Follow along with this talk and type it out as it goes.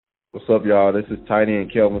What's up, y'all? This is Tiny and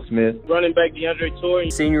Kelvin Smith. Running back DeAndre Torrey.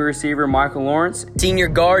 Senior receiver Michael Lawrence. Senior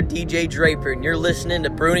guard DJ Draper, and you're listening to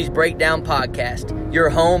Bruni's Breakdown Podcast, your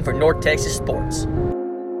home for North Texas sports.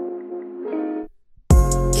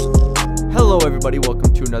 Hello, everybody.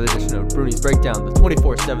 Welcome to another edition of Bruni's Breakdown, the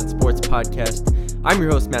 24/7 sports podcast. I'm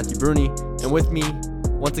your host, Matthew Bruni, and with me,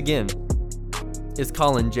 once again, is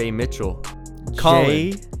Colin J. Mitchell.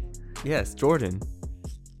 Colin. Yes, Jordan.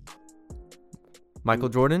 Michael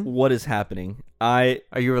Jordan? What is happening? Are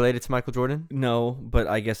you related to Michael Jordan? No, but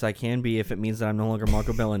I guess I can be if it means that I'm no longer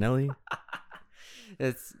Marco Bellinelli.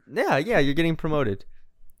 Yeah, you're getting promoted.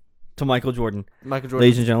 To Michael Jordan. Michael Jordan.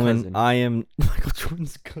 Ladies and gentlemen, cousin. I am Michael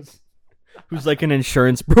Jordan's cousin. Who's like an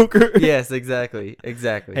insurance broker. Yes, exactly.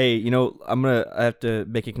 Hey, I have to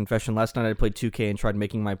make a confession. Last night I played 2K and tried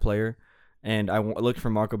making my player, and I looked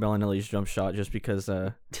for Marco Bellinelli's jump shot just because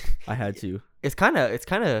I had to. It's kind of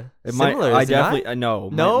similar. My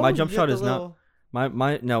jump shot is not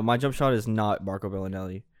my jump shot is not Marco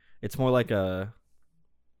Bellinelli. It's more like a.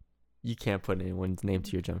 You can't put anyone's name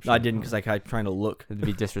to your jump shot. I didn't because I kept trying to look. It'd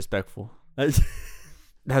be disrespectful.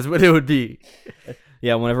 That's what it would be.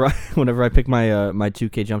 Yeah, whenever I pick my my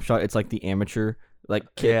 2K jump shot, it's like the amateur,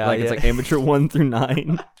 it's like amateur 1 through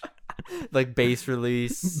 9. Like base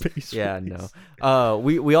release. No.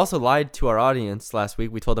 We also lied to our audience last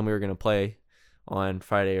week. We told them we were gonna play on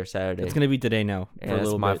Friday or Saturday. It's gonna be today now. And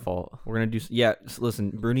it's my fault. We're gonna do. Yeah, listen,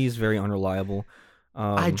 Bruni's very unreliable.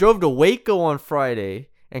 I drove to Waco on Friday,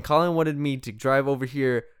 and Colin wanted me to drive over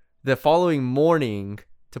here the following morning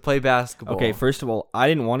to play basketball. Okay, first of all, I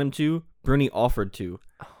didn't want him to. Bruni offered to.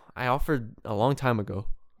 I offered a long time ago.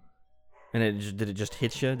 And did it just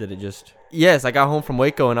hit you? Did it just? Yes, I got home from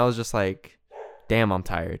Waco and I was just like, damn, I'm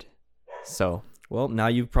tired. So. Well, now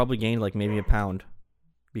you've probably gained like maybe a pound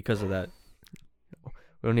because of that.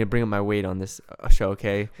 We don't need to bring up my weight on this show,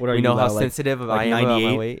 okay? What are we you know about, how sensitive like I am 98? about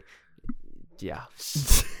my weight. Yeah.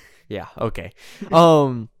 Yeah, okay.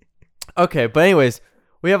 Okay, but anyways,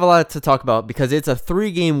 we have a lot to talk about because it's a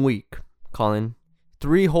 3-game week, Colin.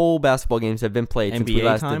 3 whole basketball games have been played since we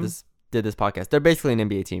last did this podcast. They're basically an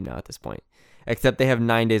NBA team now at this point, except they have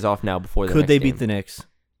 9 days off now before the Could next they game. beat the Knicks?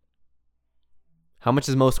 How much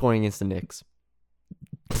is Mo scoring against the Knicks?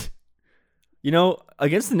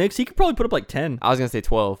 Against the Knicks, he could probably put up like 10. I was going to say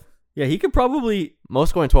 12. Yeah, he could probably... Mo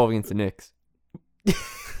scoring 12 against the Knicks.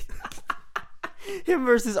 Him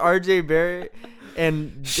versus RJ Barrett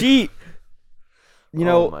and...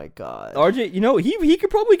 oh my God. RJ, he could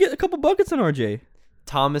probably get a couple buckets on RJ.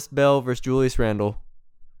 Thomas Bell versus Julius Randle.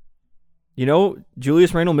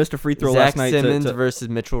 Julius Randle missed a free throw last night. Zach Simmons versus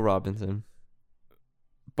Mitchell Robinson.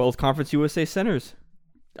 Both Conference USA centers.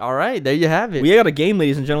 All right, there you have it. We got a game,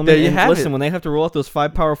 ladies and gentlemen. There you have it. When they have to roll out those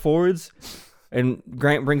 5 power forwards and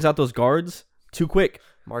Grant brings out those guards, too quick.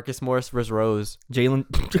 Marcus Morris versus Rose. Jalen.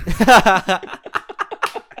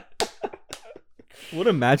 What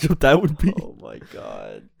a matchup that would be. Oh, my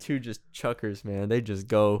God. 2 just chuckers, man. They just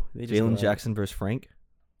go. Jalen Jackson versus Frank.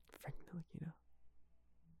 Frank Ntilikina.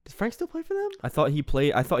 Does Frank still play for them? I thought he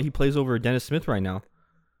plays over Dennis Smith right now.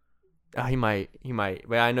 Oh, he might.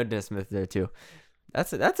 But I know Dennis Smith there, too.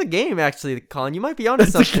 That's a game, actually, Colin. You might be onto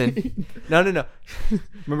something. No.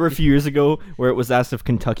 Remember a few years ago where it was asked if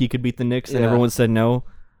Kentucky could beat the Knicks and everyone said no?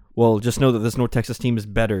 Well, just know that this North Texas team is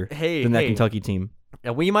better than that Kentucky team.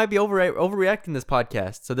 And we might be overreacting this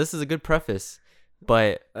podcast, so this is a good preface.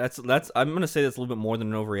 But that's I'm gonna say that's a little bit more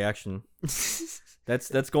than an overreaction.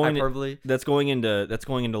 that's going hyperbole. That's going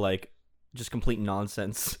into like just complete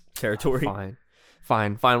nonsense territory.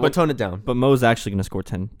 Fine. We'll tone it down. But Mo's actually gonna score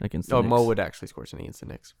 10 against the Knicks. Mo would actually score 10 against the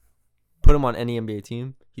Knicks. Put him on any NBA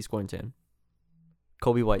team, he's scoring 10.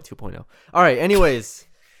 Kobe White 2.0. All right. Anyways,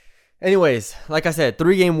 like I said,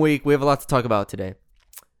 3-game week. We have a lot to talk about today.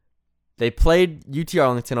 They played UT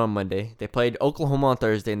Arlington on Monday. They played Oklahoma on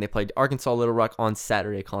Thursday, and they played Arkansas Little Rock on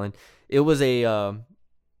Saturday. Colin, it was a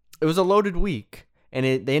loaded week, and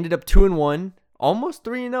they ended up 2-1, almost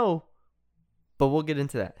 3-0. But we'll get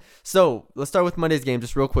into that. So let's start with Monday's game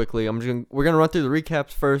just real quickly. We're gonna run through the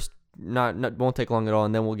recaps first. Not won't take long at all,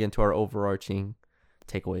 and then we'll get into our overarching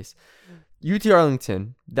takeaways. UT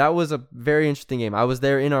Arlington. That was a very interesting game. I was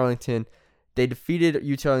there in Arlington. They defeated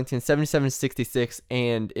UT Arlington 77-66,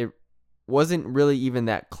 and it wasn't really even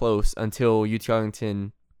that close until UT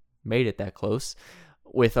Arlington made it that close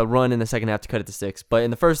with a run in the second half to cut it to 6. But in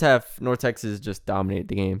the first half, North Texas just dominated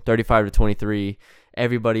the game, 35-23.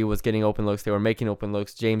 Everybody was getting open looks. They were making open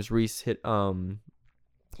looks. James Reese hit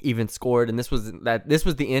even scored, and this was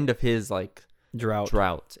the end of his like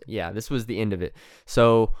drought. Yeah, this was the end of it.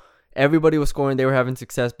 So everybody was scoring. They were having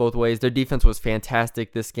success both ways. Their defense was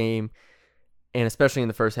fantastic this game. and especially in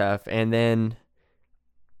the first half. And then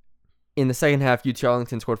in the second half, UT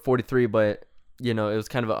Arlington scored 43, but it was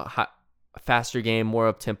kind of a faster game, more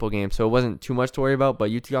up-tempo game, so it wasn't too much to worry about.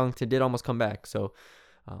 But UT Arlington did almost come back, so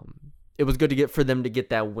it was good for them to get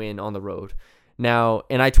that win on the road. Now,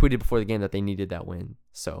 and I tweeted before the game that they needed that win,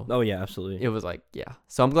 so Oh yeah, absolutely. it was like, yeah.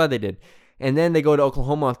 So I'm glad they did. And then they go to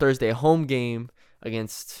Oklahoma on Thursday, a home game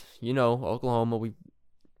against, Oklahoma.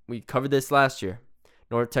 We covered this last year.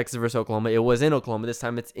 North Texas versus Oklahoma. It was in Oklahoma. This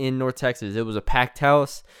time it's in North Texas. It was a packed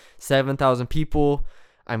house, 7,000 people.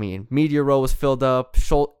 I mean, media row was filled up,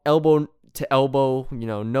 elbow to elbow,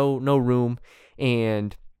 no room.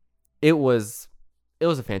 And it was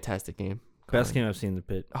a fantastic game. Best game I've seen in the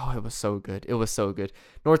pit. Oh, it was so good. It was so good.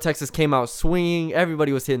 North Texas came out swinging.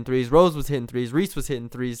 Everybody was hitting threes. Rose was hitting threes. Reese was hitting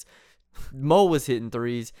threes. Mo was hitting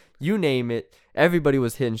threes. You name it. Everybody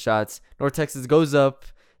was hitting shots. North Texas goes up.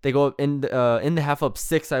 They go up in the half up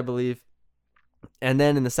 6, I believe. And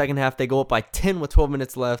then in the second half, they go up by 10 with 12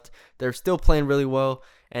 minutes left. They're still playing really well.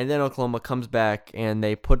 And then Oklahoma comes back, and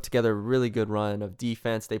they put together a really good run of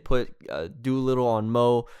defense. They put Doolittle on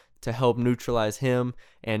Mo to help neutralize him,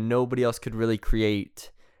 and nobody else could really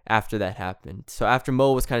create after that happened. So after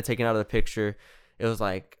Mo was kind of taken out of the picture, it was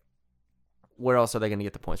like, where else are they going to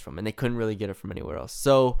get the points from? And they couldn't really get it from anywhere else.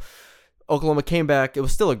 So Oklahoma came back. It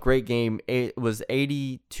was still a great game. It was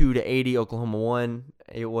 82-80. Oklahoma won.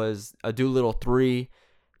 It was a Doolittle 3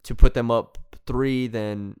 to put them up 3.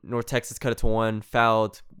 Then North Texas cut it to 1,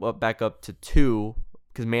 fouled, back up to 2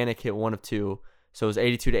 because Manick hit 1 of 2. So it was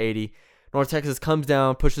 82-80. North Texas comes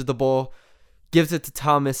down, pushes the ball, gives it to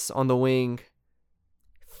Thomas on the wing,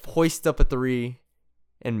 hoists up a 3,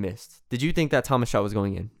 and missed. Did you think that Thomas shot was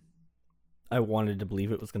going in? I wanted to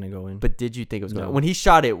believe it was going to go in. But did you think it was going No. in? When he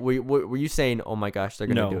shot it, were you saying, oh my gosh, they're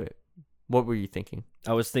going to No. do it? What were you thinking?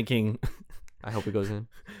 I was thinking, I hope it goes in.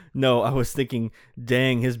 no, I was thinking,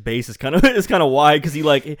 dang, his base is kind of wide because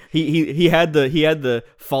he had the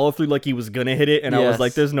follow through like he was gonna hit it, and I was Yes.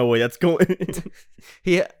 like, there's no way that's going.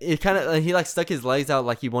 He stuck his legs out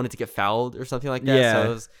like he wanted to get fouled or something like that. Yeah.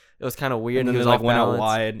 So it was kind of weird. And then He was it, like, off went out balance.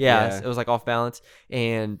 wide. Yeah, Yeah. it was like off balance.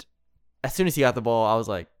 And as soon as he got the ball, I was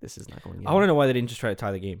like, this is not going in. I want to know why they didn't just try to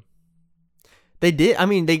tie the game. They did. I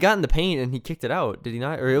mean, they got in the paint and he kicked it out. Did he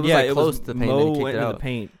not? Or it was close to the paint Mo and he went kicked it into out. the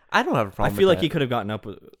paint. I don't have a I problem. feel with like he that. could have gotten up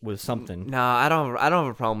with something. Nah, I don't have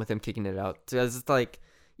a problem with him kicking it out. Because it's like,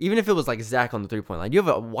 even if it was like Zach on the 3-point line, you have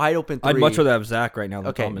a wide open 3. I'd much rather have Zach right now than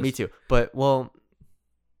Okay, Thomas. me too. But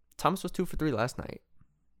Thomas was 2 for 3 last night.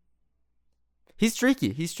 He's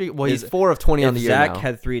streaky. Well, he's 4 of 20 on the If year Zach now.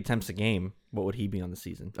 had 3 attempts a game, what would he be on the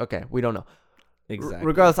season? Okay, we don't know. Exactly.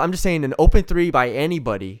 Regardless, I'm just saying an open 3 by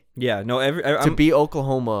anybody Yeah. No. to beat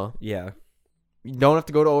Oklahoma. Yeah. You don't have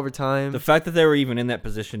to go to overtime. The fact that they were even in that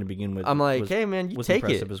position to begin with, I'm like, was, hey man, you was take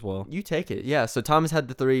impressive it. as well. You take it. Yeah. So Thomas had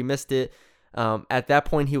the 3, missed it. At that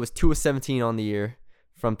point, he was 2 of 17 on the year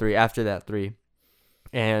from 3. After that 3,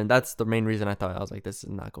 and that's the main reason I was like, this is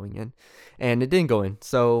not going in, and it didn't go in.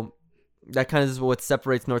 So that kind of is what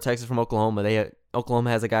separates North Texas from Oklahoma. Oklahoma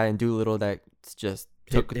has a guy in Doolittle that just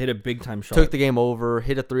Hit a big time shot. took the game over,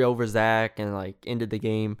 hit a 3 over Zach, and like ended the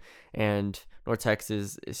game. And North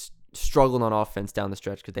Texas is struggled on offense down the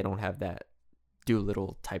stretch because they don't have that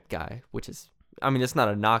Doolittle type guy, which is, I mean, it's not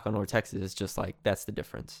a knock on North Texas. It's just like, that's the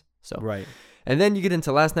difference. So, Right. and then you get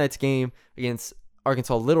into last night's game against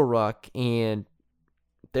Arkansas Little Rock, and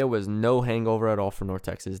there was no hangover at all for North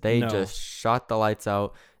Texas. They No. just shot the lights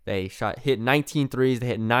out. They hit 19 threes. They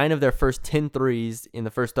hit 9 of their first 10 threes in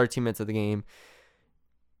the first 13 minutes of the game.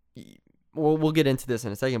 We'll get into this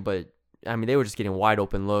in a second, but I mean, they were just getting wide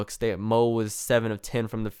open looks. Mo was 7 of 10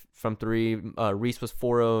 from 3. Reese was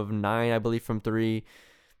 4 of 9, I believe, from 3.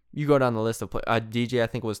 You go down the list of DJ, I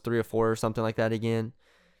think, was 3 or 4 or something like that again.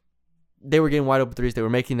 They were getting wide open threes. They were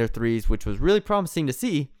making their threes, which was really promising to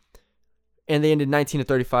see. And they ended 19 of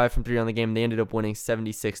 35 from 3 on the game. They ended up winning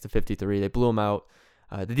 76-53. They blew them out.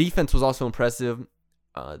 The defense was also impressive.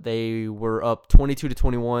 They were up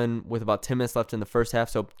 22-21 with about 10 minutes left in the first half.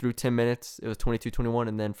 So through 10 minutes, it was 22-21.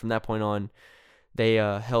 And then from that point on, they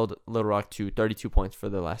held Little Rock to 32 points for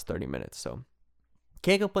the last 30 minutes. So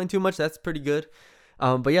can't complain too much. That's pretty good.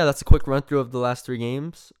 But yeah, that's a quick run through of the last 3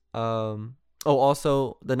 games.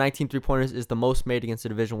 Also, the 19 3-pointers is the most made against a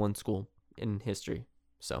Division I school in history.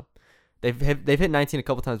 So they've hit 19 a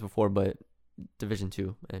couple times before, but Division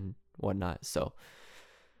II and whatnot. So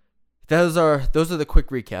those are the quick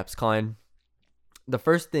recaps, Klein. The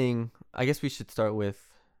first thing, I guess we should start with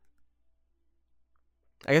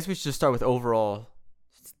overall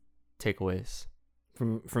takeaways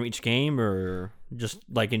from each game, or just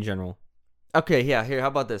like in general. Okay, yeah. Here, how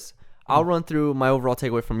about this? I'll run through my overall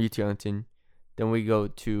takeaway from UT Arlington. then we go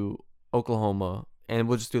to Oklahoma, and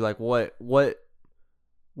we'll just do like what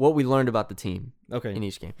we learned about the team Okay. in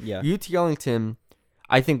each game. Yeah. UT Arlington,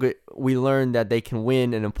 I think we learned that they can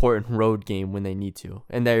win an important road game when they need to,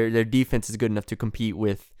 and their defense is good enough to compete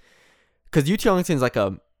with. Because UT Arlington is like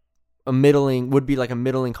a middling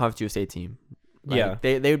Conference USA team. Like, Yeah.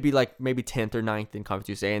 they would be like maybe 10th or 9th in Conference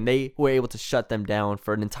USA, and they were able to shut them down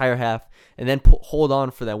for an entire half and then hold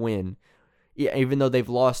on for that win. Yeah, even though they've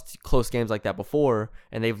lost close games like that before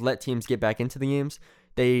and they've let teams get back into the games,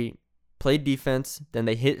 they played defense, then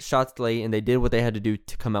they hit shots late, and they did what they had to do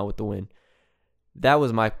to come out with the win. That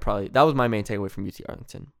was my main takeaway from UT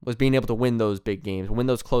Arlington, was being able to win those big games, win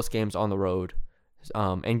those close games on the road,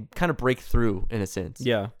 and kind of break through in a sense.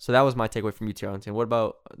 Yeah. So that was my takeaway from UT Arlington. What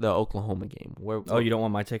about the Oklahoma game? Oh, you don't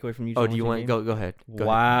want my takeaway from UT Oh, Arlington do you want game? go ahead? Go ahead.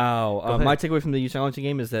 Wow. Go ahead. My takeaway from the UT Arlington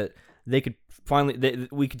game is that they could finally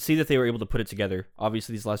we could see that they were able to put it together.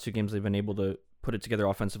 Obviously, these last 2 games they've been able to put it together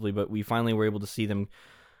offensively, but we finally were able to see them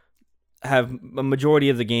have a majority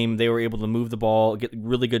of the game. They were able to move the ball, get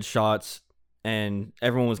really good shots, and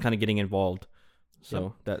everyone was kind of getting involved.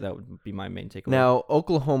 So that would be my main takeaway. Now,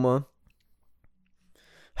 Oklahoma,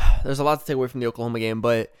 there's a lot to take away from the Oklahoma game,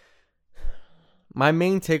 but my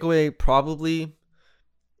main takeaway probably,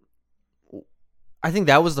 I think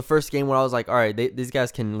that was the first game where I was like, all right, these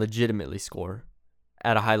guys can legitimately score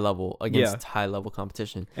at a high level against high level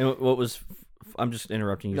competition. And what was, I'm just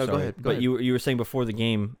interrupting you. No, go sorry. ahead, go But ahead. you were saying before the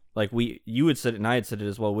game, like you had said it, and I had said it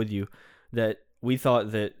as well with you, that we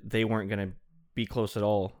thought that they weren't going to be close at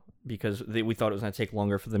all because we thought it was going to take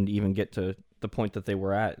longer for them to even get to the point that they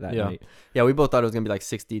were at that night. Yeah, we both thought it was going to be like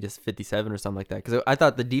 60 to 57 or something like that, because I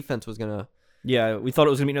thought the defense was going to. Yeah, we thought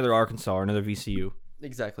it was going to be another Arkansas or another VCU.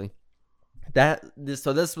 Exactly. This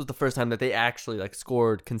was the first time that they actually like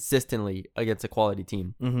scored consistently against a quality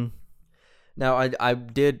team. Mm-hmm. Now I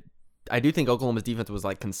do think Oklahoma's defense was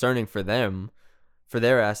like concerning for them,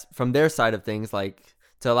 from their side of things, like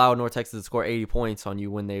to allow North Texas to score 80 points on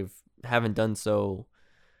you when haven't done so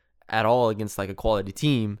at all against like a quality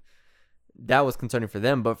team. That was concerning for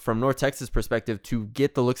them, but from North Texas' perspective, to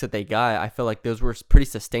get the looks that they got, I feel like those were pretty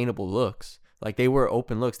sustainable looks. Like they were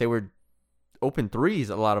open looks. They were open threes,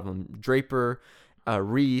 a lot of them. Draper,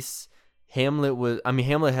 Reese,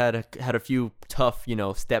 Hamlet had a few tough,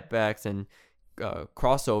 step backs and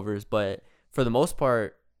crossovers, but for the most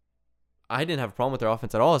part, I didn't have a problem with their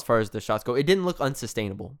offense at all as far as the shots go. It didn't look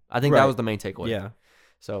unsustainable. I think that was the main takeaway. Yeah.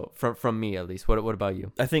 So from me at least, what about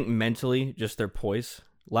you? I think mentally, just their poise.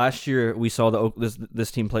 Last year, we saw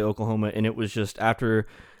this team play Oklahoma, and it was just after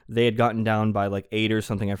they had gotten down by like 8 or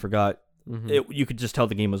something. I forgot. Mm-hmm. You could just tell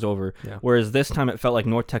the game was over. Yeah. Whereas this time, it felt like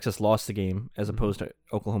North Texas lost the game as opposed to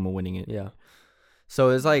Oklahoma winning it. Yeah.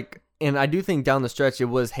 So it's like, and I do think down the stretch it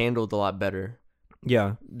was handled a lot better.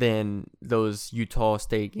 Yeah. Than those Utah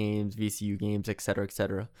State games, VCU games, et cetera, et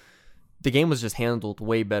cetera. The game was just handled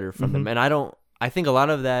way better from them, and I think a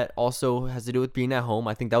lot of that also has to do with being at home.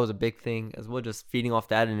 I think that was a big thing as well, just feeding off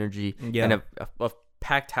that energy and a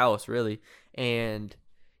packed house, really. And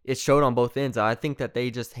it showed on both ends. I think that they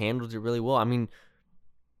just handled it really well. I mean,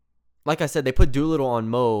 like I said, they put Doolittle on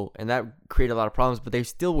Mo, and that created a lot of problems, but they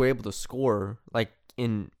still were able to score like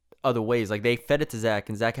in other ways. Like they fed it to Zach,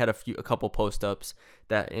 and Zach had a couple post-ups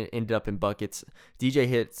that ended up in buckets. DJ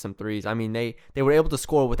hit some threes. I mean, they were able to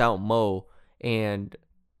score without Mo, and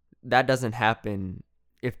that doesn't happen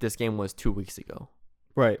if this game was 2 weeks ago.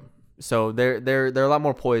 Right. So they're a lot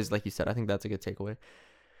more poised, like you said. I think that's a good takeaway.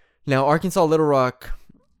 Now, Arkansas Little Rock,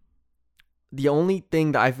 the only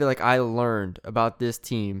thing that I feel like I learned about this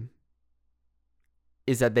team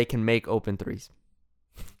is that they can make open threes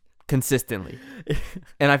consistently.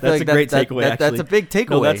 And I feel That's like a great takeaway, that's a big takeaway.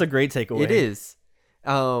 No, that's a great takeaway. It is.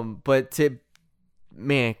 But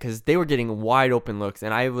because they were getting wide open looks,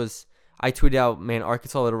 and I tweeted out, man,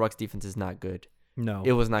 Arkansas Little Rock's defense is not good. No.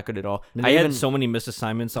 It was not good at all. And they had so many missed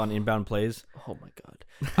assignments on inbound plays. Oh my God.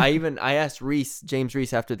 I asked James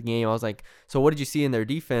Reese after the game, I was like, so what did you see in their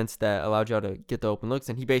defense that allowed y'all to get the open looks?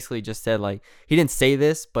 And he basically just said, like, he didn't say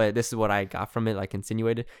this, but this is what I got from it, like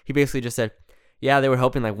insinuated. He basically just said, yeah, they were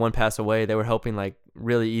helping like one pass away. They were helping like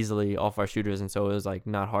really easily off our shooters. And so it was like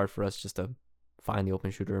not hard for us just to find the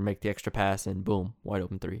open shooter and make the extra pass and boom, wide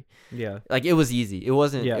open three. Yeah. Like it was easy. It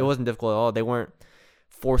wasn't difficult at all. They weren't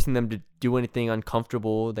forcing them to do anything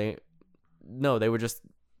uncomfortable. They were just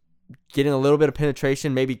getting a little bit of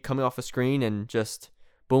penetration, maybe coming off a screen and just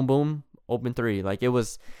boom, boom, open three. Like it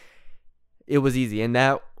was easy. And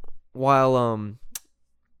that while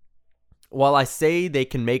I say they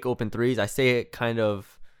can make open threes, I say it kind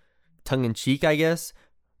of tongue in cheek, I guess.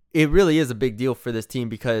 It really is a big deal for this team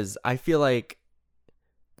because I feel like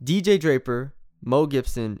DJ Draper Mo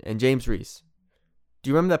Gibson, and James Reese. Do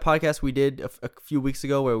you remember that podcast we did a few weeks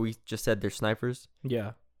ago where we just said they're snipers?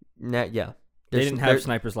 Yeah. Yeah. They didn't have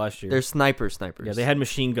snipers last year. They're snipers. Yeah, they had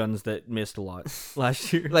machine guns that missed a lot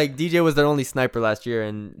last year. Like, DJ was their only sniper last year,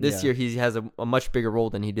 and this Yeah. year he has a much bigger role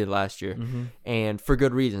than he did last year. Mm-hmm. And for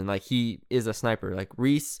good reason. Like, he is a sniper. Like,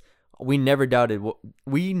 Reese, we never doubted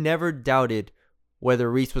whether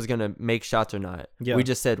Reese was going to make shots or not. Yeah. We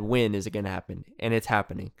just said, when is it going to happen? And it's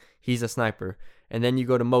happening. He's a sniper. And then you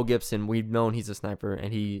go to Mo Gibson. We've known he's a sniper,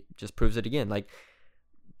 and he just proves it again. Like,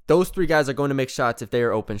 those three guys are going to make shots if they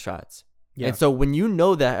are open shots. Yeah. And so when you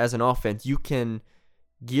know that as an offense, you can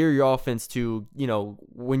gear your offense to,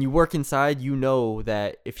 when you work inside, you know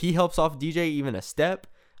that if he helps off DJ even a step,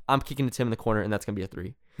 I'm kicking it to him in the corner, and that's going to be a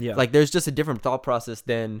 3. Yeah. Like, there's just a different thought process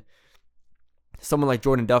than someone like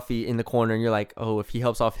Jordan Duffy in the corner, and you're like, oh, if he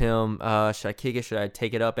helps off him, should I kick it? Should I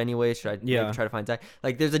take it up anyway? Should I maybe try to find Zach?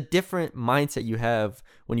 Like, there's a different mindset you have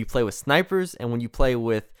when you play with snipers and when you play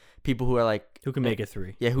with people who are like, who can make a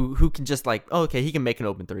 3. yeah, who can just like, oh, okay, he can make an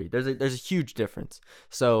open 3. There's a huge difference.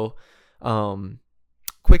 So,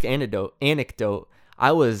 quick anecdote.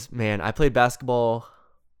 I played basketball,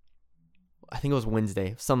 I think it was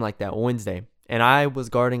Wednesday, something like that, Wednesday. And I was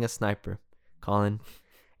guarding a sniper, Colin.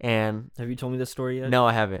 And Have you told me this story yet? no,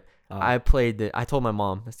 I haven't. I told my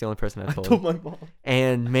mom. That's the only person I told. my mom.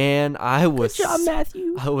 And man, I was Good job,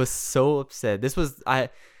 Matthew. I was so upset.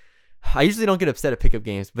 I usually don't get upset at pickup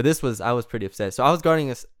games, but I was pretty upset. So I was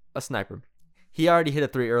guarding a sniper. He already hit a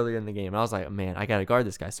 3 earlier in the game. And I was like, man, I got to guard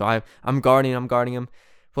this guy. So I'm guarding him.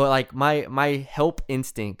 But like my help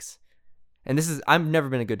instincts, and I've never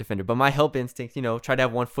been a good defender, but my help instincts, try to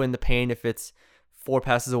have one foot in the paint if it's 4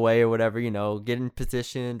 passes away or whatever, get in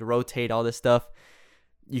position, to rotate, all this stuff.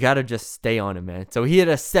 You got to just stay on him, man. So he hit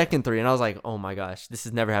a second 3, and I was like, oh my gosh, this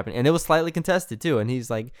has never happened. And it was slightly contested too. And he's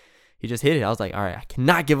like, he just hit it. I was like, all right, I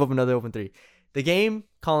cannot give up another open 3. The game,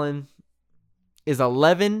 Colin, is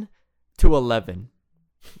 11-11.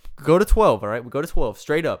 Go to 12, all right? We go to 12,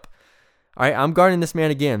 straight up. All right, I'm guarding this man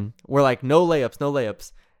again. We're like, no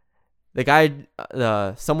layups. The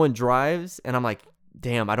guy, someone drives, and I'm like,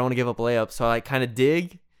 damn, I don't want to give up a layup. So I kind of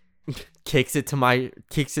dig, kicks it to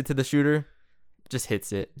the shooter, just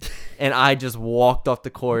hits it. And I just walked off the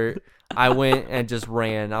court. I went and just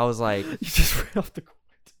ran. I was like, You just ran off the court.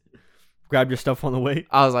 Grab your stuff on the way.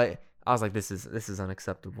 I was like, this is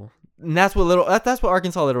unacceptable. And that's what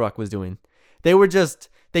Arkansas Little Rock was doing.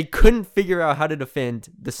 They couldn't figure out how to defend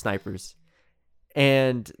the snipers.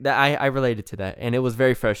 And I related to that, and it was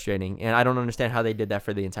very frustrating. And I don't understand how they did that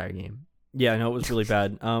for the entire game. Yeah, no, it was really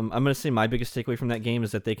bad. I'm gonna say my biggest takeaway from that game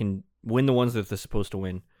is that they can win the ones that they're supposed to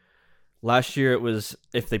win. Last year, it was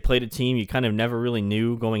if they played a team, you kind of never really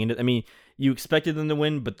knew going into. I mean, you expected them to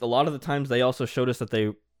win, but a lot of the times they also showed us that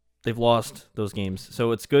they've lost those games.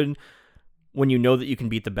 So it's good when you know that you can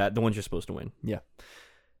beat the ones you're supposed to win. Yeah.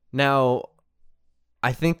 Now,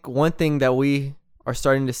 I think one thing that we are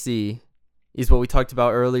starting to see is what we talked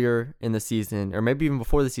about earlier in the season, or maybe even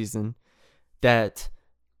before the season, that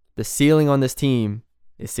the ceiling on this team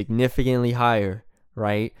is significantly higher,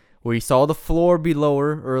 right? We saw the floor be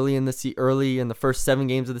lower early in the first 7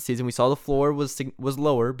 games of the season. We saw the floor was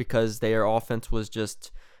lower because their offense was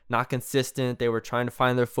just not consistent. They were trying to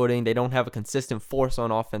find their footing. They don't have a consistent force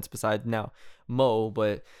on offense besides now Mo,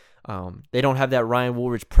 but they don't have that Ryan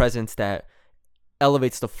Woolridge presence that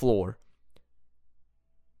elevates the floor.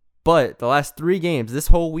 But the last 3 games, this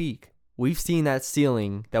whole week, we've seen that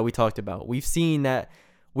ceiling that we talked about. We've seen that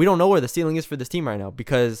we don't know where the ceiling is for this team right now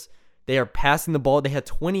because they are passing the ball. They had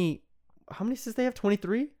 20. How many assists they have?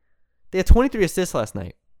 23? They had 23 assists last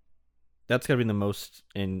night. That's got to be the most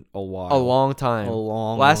in a while. A long time.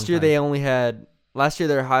 Last year they only had. Last year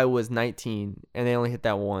their high was 19, and they only hit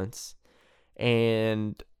that once.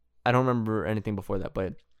 And I don't remember anything before that,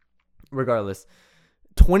 but regardless,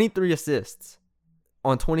 23 assists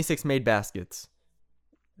on 26 made baskets.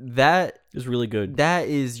 That is really good.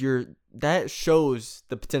 That shows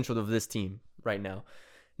the potential of this team right now.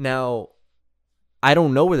 Now, I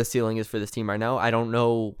don't know where the ceiling is for this team right now. I don't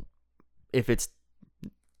know if it's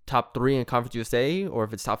top 3 in Conference USA or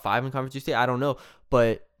if it's top 5 in Conference USA. I don't know.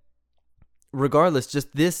 But regardless,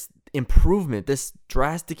 just this improvement, this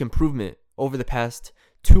drastic improvement over the past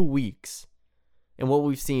 2 weeks and what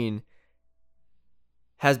we've seen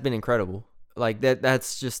has been incredible. Like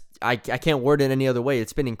that's just, I can't word it any other way.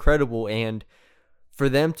 It's been incredible. And for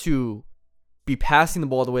them to be passing the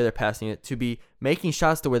ball the way they're passing it, to be making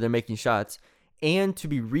shots the way they're making shots, and to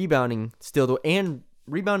be rebounding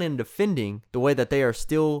and defending the way that they are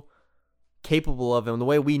still capable of, and the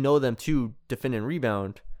way we know them to defend and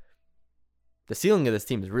rebound, the ceiling of this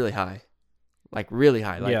team is really high. like really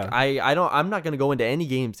high. Like Yeah. I'm not gonna go into any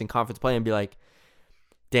games in conference play and be like,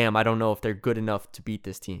 damn, I don't know if they're good enough to beat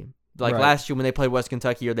this team. Like Right. last year when they played West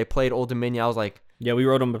Kentucky or they played Old Dominion, I was like, Yeah, we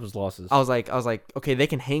wrote them up as losses. I was like, okay, they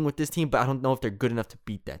can hang with this team, but I don't know if they're good enough to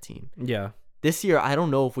beat that team. Yeah. This year, I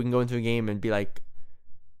don't know if we can go into a game and be like,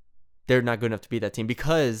 they're not good enough to beat that team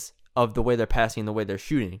because of the way they're passing and the way they're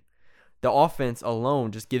shooting. The offense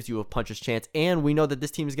alone just gives you a puncher's chance, and we know that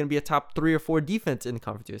this team is going to be a top 3 or 4 defense in the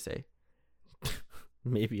Conference USA.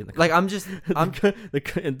 Maybe in the Like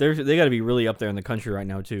they got to be really up there in the country right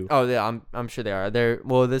now too. Oh yeah, I'm sure they are.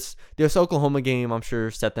 This Oklahoma game I'm sure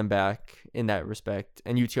set them back in that respect,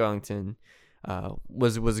 and UT Arlington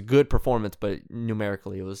was a good performance, but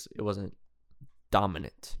numerically it wasn't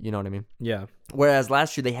dominant. You know what I mean? Yeah. Whereas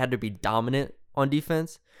last year they had to be dominant on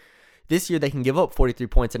defense. This year they can give up 43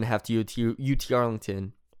 points and a half to UT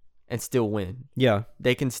Arlington and still win. Yeah.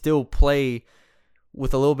 They can still play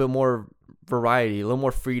with a little bit more variety, a little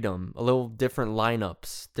more freedom, a little different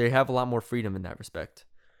lineups. They have a lot more freedom in that respect.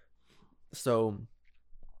 So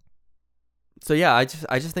yeah, I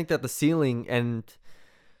just think that the ceiling, and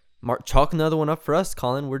chalk another one up for us,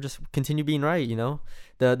 Colin. We're just continue being right, you know.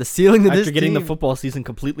 The ceiling of this After getting team, the football season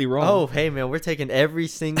completely wrong. Oh, hey man, we're taking every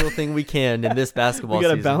single thing we can in this basketball we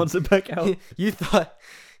gotta season. balance it back out. You thought,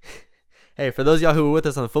 hey, for those of y'all who were with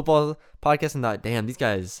us on the football podcast and thought, damn, these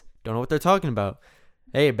guys don't know what they're talking about.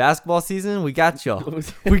 Hey, basketball season, we got y'all.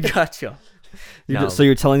 We got y'all. No. So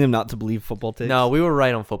you're telling them not to believe football takes? No, we were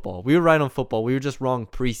right on football. We were just wrong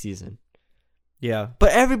preseason. Yeah, But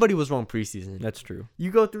everybody was wrong preseason. that's true. You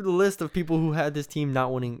go through the list of people who had this team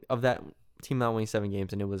not winning 7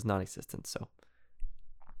 games, and it was non-existent. So,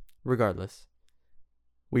 regardless,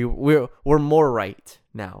 we're more right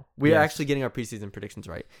now. We're Yes. actually getting our preseason predictions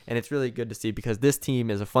right, and it's really good to see because this team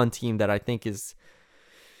is a fun team that I think is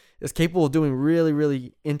capable of doing really,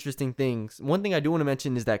 really interesting things. One thing I do want to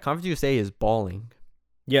mention is that Conference USA is balling.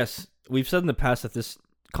 Yes, we've said in the past that this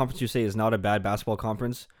Conference USA is not a bad basketball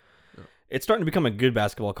conference. It's starting to become a good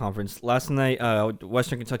basketball conference. Last night,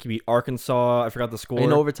 Western Kentucky beat Arkansas. I forgot the score.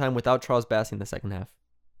 In overtime without Charles Bassey in the second half.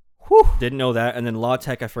 Didn't know that. And then La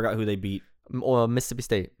Tech, I forgot who they beat. Mississippi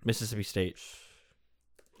State. Mississippi State.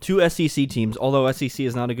 2 SEC teams, although SEC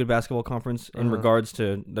is not a good basketball conference in regards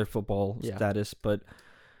to their football status. But,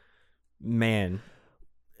 man.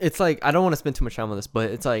 It's like, I don't want to spend too much time on this,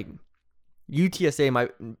 but it's like UTSA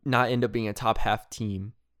might not end up being a top half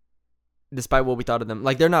team despite what we thought of them.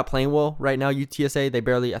 Like, they're not playing well right now. UTSA,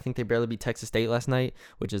 I think they barely beat Texas State last night,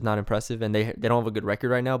 which is not impressive, and they don't have a good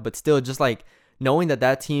record right now. But still, just like knowing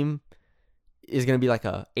that team is going to be like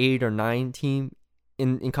a 8 or 9 team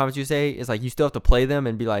in Conference USA is like, you still have to play them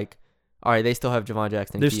and be like, all right, they still have Javon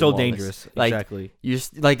Jackson. They're Keaton still Wallace. dangerous. Like, Exactly.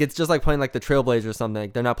 It's just like playing like the Trailblazers or something.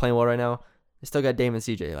 Like, they're not playing well right now. They still got Dame and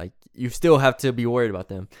CJ. Like, you still have to be worried about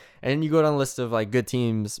them. And then you go down the list of like good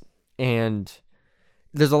teams, and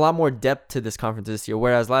there's a lot more depth to this conference this year.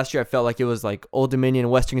 Whereas last year I felt like it was like Old Dominion,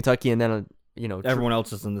 Western Kentucky, and then Everyone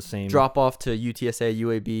else is in the same. drop off to UTSA,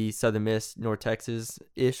 UAB, Southern Miss, North Texas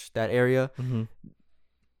ish, that area. Mm-hmm.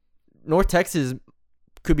 North Texas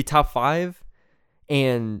could be top 5,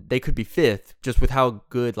 and they could be 5th, just with how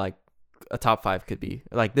good like a top 5 could be.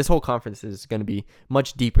 Like, this whole conference is going to be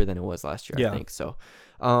much deeper than it was last year. Yeah. I think so.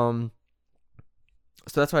 So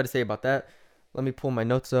that's what I had to say about that. Let me pull my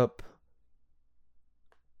notes up.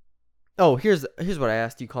 Oh, here's what I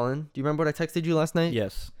asked you, Colin. Do you remember what I texted you last night?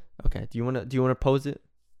 Yes. Okay. Do you want to pose it?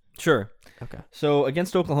 Sure. Okay. So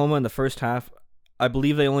against Oklahoma in the first half, I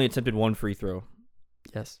believe they only attempted 1 free throw,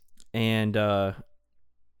 Yes. and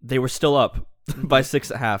they were still up by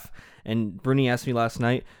 6 at half. And Bruni asked me last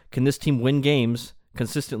night, can this team win games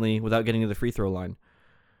consistently without getting to the free throw line?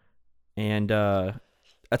 And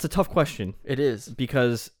that's a tough question It is.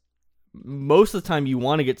 because most of the time you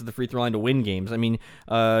want to get to the free throw line to win games. I mean,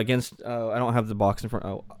 against I don't have the box in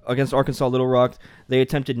front. Against Arkansas Little Rock, they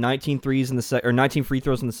attempted 19 free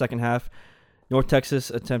throws in the second half. North Texas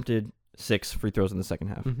attempted 6 free throws in the second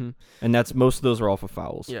half, Mm-hmm. and that's most of those are off of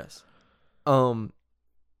fouls. Yes.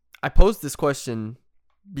 I posed this question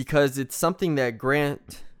because it's something that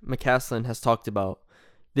Grant McCaslin has talked about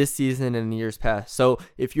this season and in years past. So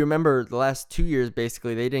if you remember the last 2 years,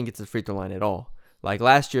 basically, they didn't get to the free throw line at all. Like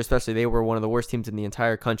last year, especially, they were one of the worst teams in the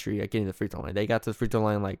entire country at getting to the free throw line. They got to the free throw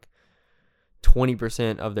line like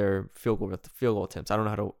 20% of their field goal attempts. I don't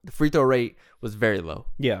know how to. The free throw rate was very low.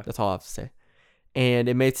 Yeah. That's all I have to say. And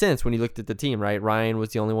it made sense when you looked at the team, right? Ryan was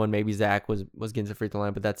the only one. Maybe Zach was getting to the free throw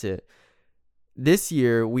line, but that's it. This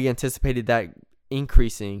year, we anticipated that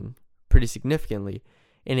increasing pretty significantly,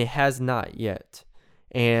 and it has not yet.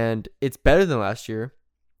 And it's better than last year,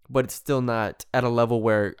 but it's still not at a level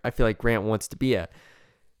where I feel like Grant wants to be at.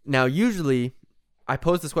 Now, usually, I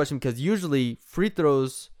pose this question because usually free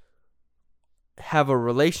throws have a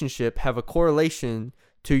relationship, have a correlation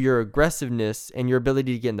to your aggressiveness and your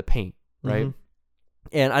ability to get in the paint, right? Mm-hmm.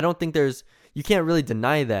 And I don't think you can't really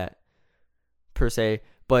deny that per se,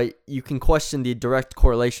 but you can question the direct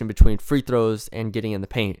correlation between free throws and getting in the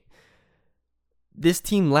paint. This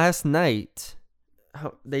team last night,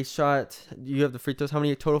 they shot, you have the free throws, how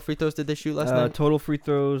many total free throws did they shoot last night? Total free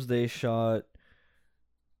throws, they shot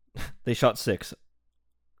 6.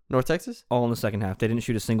 North Texas? All in the second half. They didn't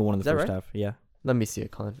shoot a single one in the first half. Yeah. Let me see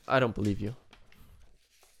it, Colin. I don't believe you.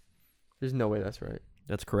 There's no way that's right.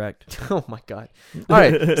 That's correct. Oh, my God. All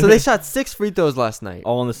right. So they shot 6 free throws last night.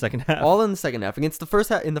 All in the second half. All in the second half. Against the first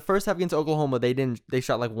half, in the first half against Oklahoma, they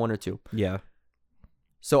shot like 1 or 2. Yeah.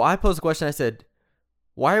 So I posed a question. I said,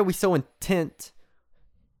 why are we so intent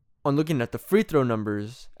on looking at the free throw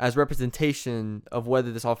numbers as representation of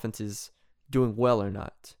whether this offense is doing well or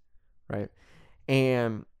not? Right?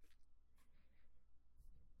 And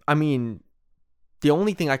I mean, the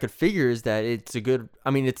only thing I could figure is that it's a good.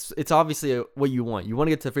 I mean, it's obviously what you want. You want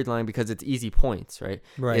to get to the free throw line because it's easy points, right?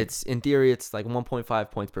 Right. It's in theory, it's like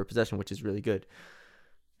 1.5 points per possession, which is really good.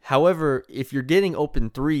 However, if you're getting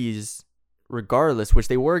open threes, regardless, which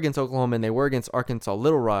they were against Oklahoma and they were against Arkansas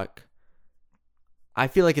Little Rock, I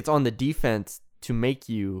feel like it's on the defense to make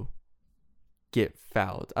you get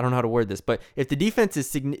fouled. I don't know how to word this, but if the defense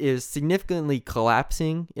is significantly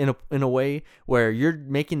collapsing in a way where you're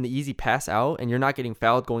making the easy pass out and you're not getting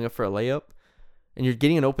fouled going up for a layup and you're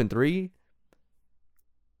getting an open three,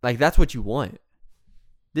 like that's what you want.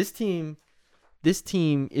 This team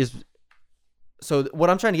is, so what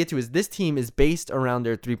I'm trying to get to is this team is based around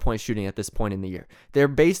their 3-point shooting at this point in the year. They're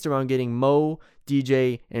based around getting Mo,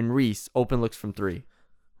 DJ, and Reese open looks from 3.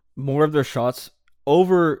 More of their shots,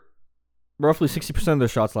 over roughly 60% of their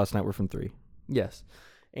shots last night were from 3. Yes.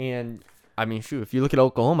 And, I mean, shoot, if you look at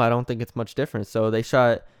Oklahoma, I don't think it's much different. So they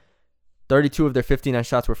shot 32 of their 59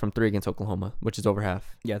 shots were from 3 against Oklahoma, which is over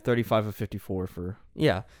half. Yeah, 35 of 54 for...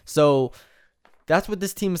 Yeah. So that's what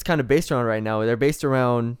this team is kind of based around right now. They're based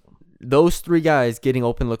around those 3 guys getting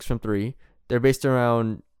open looks from 3. They're based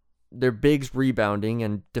around their bigs rebounding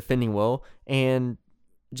and defending well. And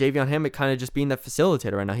Javion Hammock kind of just being that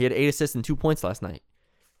facilitator right now. He had 8 assists and 2 points last night.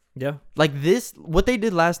 Yeah. Like this, what they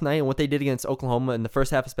did last night and what they did against Oklahoma in the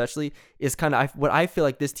first half especially is kind of what I feel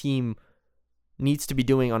like this team needs to be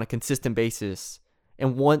doing on a consistent basis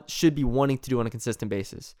and should be wanting to do on a consistent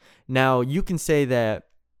basis. Now, you can say that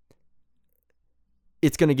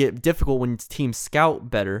it's going to get difficult when teams scout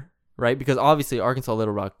better, right? Because obviously Arkansas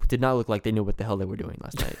Little Rock did not look like they knew what the hell they were doing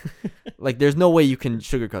last night. Like, there's no way you can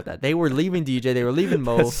sugarcoat that. They were leaving DJ. They were leaving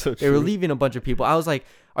Mo. So they were leaving a bunch of people. I was like,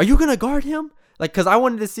 are you going to guard him? Like, because I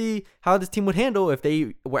wanted to see how this team would handle if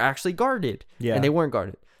they were actually guarded. Yeah. And they weren't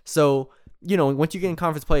guarded. So, you know, once you get in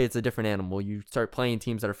conference play, it's a different animal. You start playing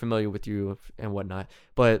teams that are familiar with you and whatnot.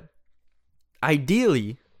 But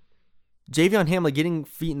ideally, Javion Hamlet getting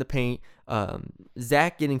feet in the paint,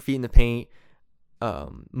 Zach getting feet in the paint,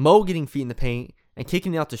 Mo getting feet in the paint, and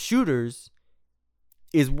kicking out to shooters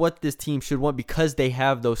is what this team should want because they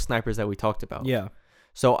have those snipers that we talked about. Yeah.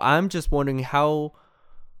 So I'm just wondering how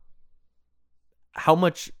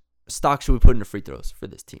much stock should we put into free throws for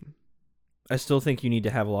this team? I still think you need to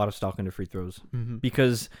have a lot of stock into free throws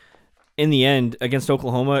because in the end, against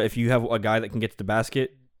Oklahoma, if you have a guy that can get to the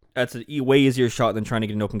basket, that's a way easier shot than trying to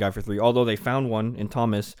get an open guy for 3. Although they found one in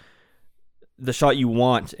Thomas, the shot you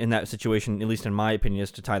want in that situation, at least in my opinion,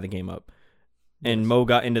 is to tie the game up. And Mo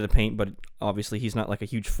got into the paint, but obviously he's not like a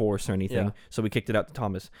huge force or anything, Yeah. so we kicked it out to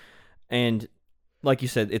Thomas. And like you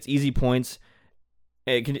said, it's easy points.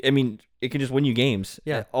 It can just win you games.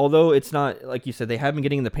 Yeah. Although it's not, like you said, they have been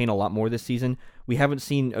getting in the paint a lot more this season. We haven't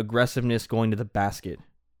seen aggressiveness going to the basket,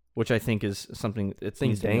 which I think is something that I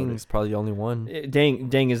think Dang's probably the only one.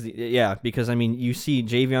 Dang is because I mean you see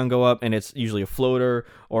Javion go up and it's usually a floater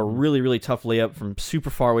or a really, really tough layup from super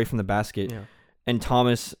far away from the basket. Yeah. And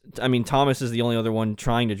Thomas is the only other one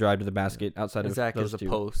trying to drive to the basket outside of Zach those is a two.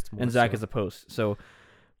 post. And Zach is a post. So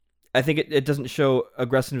I think it doesn't show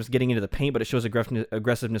aggressiveness getting into the paint, but it shows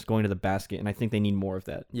aggressiveness going to the basket, and I think they need more of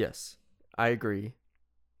that. Yes, I agree.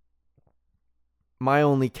 My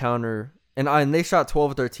only counter, and they shot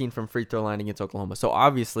 12 of 13 from free throw line against Oklahoma. So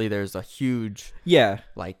obviously there's a huge,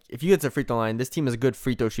 like if you get to the free throw line, this team is a good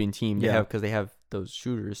free throw shooting team. Because they have those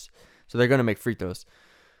shooters, so they're gonna make free throws.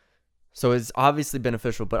 So it's obviously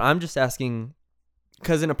beneficial. But I'm just asking,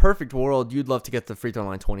 because in a perfect world, you'd love to get to the free throw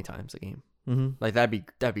line 20 times a game. Mm-hmm. Like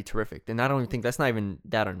that'd be terrific. And I don't even think that's not even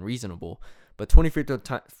that unreasonable. But 20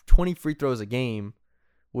 free throws a game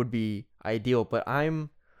would be ideal. But I'm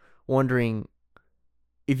wondering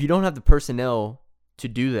if you don't have the personnel to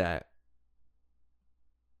do that,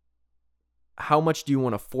 how much do you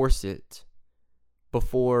want to force it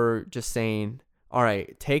before just saying, all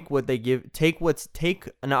right, take what they give,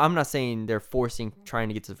 now I'm not saying they're trying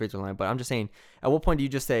to get to the free throw line, but I'm just saying, at what point do you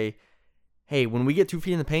just say, hey, when we get 2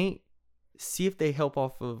 feet in the paint, see if they help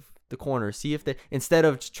off of the corner, see if they, instead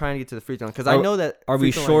of just trying to get to the free throw line, because I know that. Are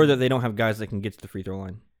we sure that they don't have guys that can get to the free throw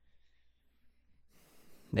line?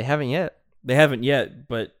 They haven't yet. They haven't yet,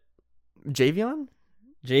 but Javion?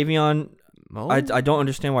 Oh. I don't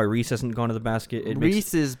understand why Reese hasn't gone to the basket.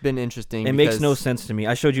 Reese has been interesting. It makes no sense to me.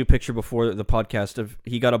 I showed you a picture before the podcast of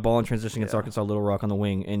he got a ball in transition against Arkansas Little Rock on the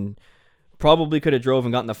wing and probably could have drove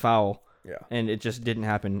and gotten the foul. Yeah. And it just didn't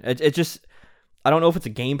happen. It just, I don't know if it's a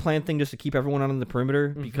game plan thing just to keep everyone on the perimeter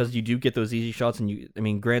because you do get those easy shots and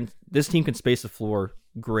this team can space the floor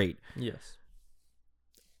great. Yes.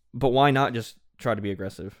 But why not just try to be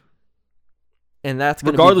aggressive? And that's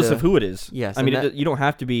regardless of who it is. Yes. I mean, you don't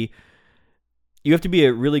have to be. You have to be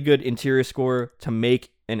a really good interior scorer to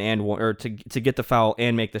make an and one or to get the foul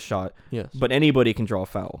and make the shot. Yes. But anybody can draw a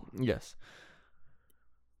foul. Yes.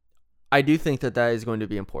 I do think that is going to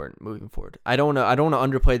be important moving forward. I don't want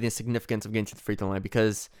to underplay the significance of getting to the free throw line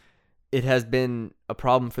because it has been a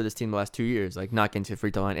problem for this team the last 2 years, like not getting to the free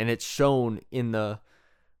throw line, and it's shown in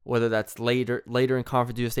whether that's later in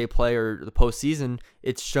Conference USA play or the postseason.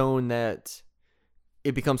 It's shown that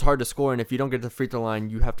it becomes hard to score, and if you don't get to the free throw line,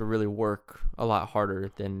 you have to really work a lot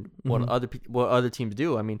harder than what other teams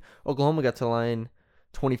do. I mean, Oklahoma got to the line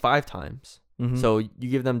 25 times, so you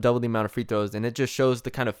give them double the amount of free throws, and it just shows the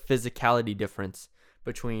kind of physicality difference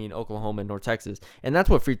between Oklahoma and North Texas, and that's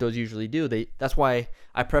what free throws usually do. That's why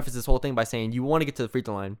I preface this whole thing by saying you want to get to the free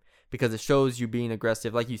throw line because it shows you being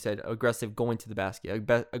aggressive, like you said, aggressive going to the basket,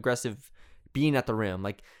 aggressive being at the rim,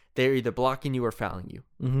 like they're either blocking you or fouling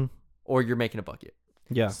you, or you're making a bucket.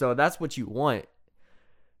 Yeah. So that's what you want.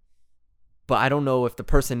 But I don't know if the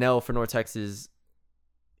personnel for North Texas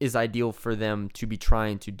is ideal for them to be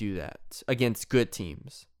trying to do that against good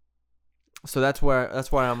teams. So that's why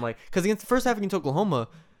I'm like, because against the first half against Oklahoma,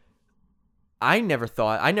 I never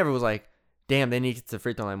was like, damn, they need to get to the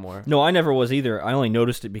free throw line more. No, I never was either. I only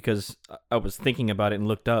noticed it because I was thinking about it and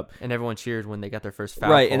looked up. And everyone cheered when they got their first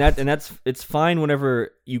foul. Right, call. and it's fine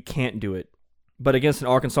whenever you can't do it. But against an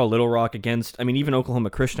Arkansas Little Rock, even Oklahoma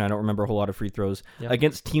Christian, I don't remember a whole lot of free throws. Yeah.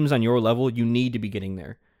 Against teams on your level, you need to be getting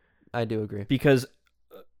there. I do agree. Because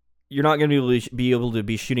you're not going to be able to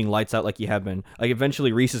be shooting lights out like you have been. Like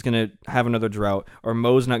eventually Reese is going to have another drought, or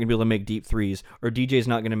Mo's not going to be able to make deep threes, or DJ's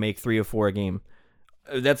not going to make 3 or 4 a game.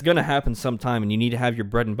 That's going to happen sometime, and you need to have your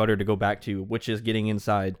bread and butter to go back to, which is getting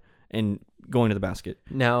inside and going to the basket.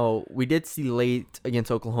 Now, we did see late against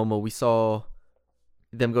Oklahoma, we saw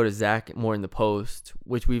them go to Zach more in the post,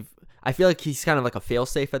 which I feel like he's kind of like a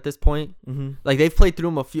fail-safe at this point. Like they've played through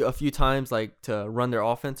him a few times, like to run their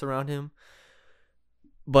offense around him.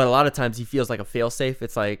 But a lot of times he feels like a fail-safe.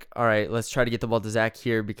 It's like, all right, let's try to get the ball to Zach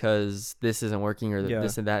here because this isn't working or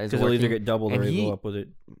this and that isn't working. Because he'll either get doubled or he'll go up with it.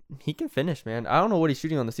 He can finish, man. I don't know what he's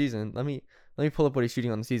shooting on the season. Let me pull up what he's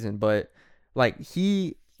shooting on the season. But like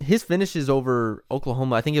his finishes over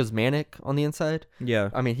Oklahoma, I think it was Manic on the inside. Yeah.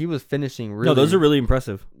 I mean, he was finishing really. No, those are really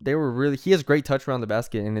impressive. He has great touch around the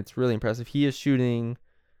basket, and it's really impressive. He is shooting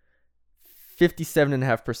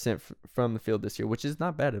 57.5% from the field this year, which is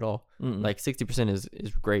not bad at all. Like 60%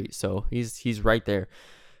 is great. So he's right there.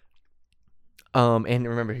 And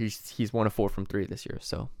remember, he's 1 of 4 from 3 this year.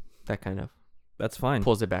 So that's fine.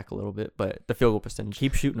 Pulls it back a little bit, but the field goal percentage.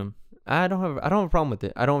 Keep shooting them. I don't have a problem with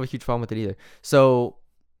it. I don't have a huge problem with it either. So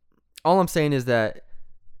all I'm saying is that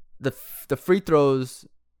the free throws,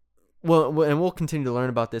 well, and we'll continue to learn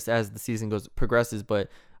about this as the season progresses, but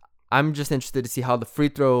I'm just interested to see how the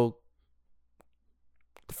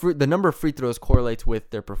number of free throws correlates with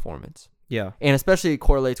their performance. Yeah. And especially it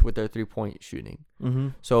correlates with their 3-point shooting.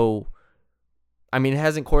 So, I mean, it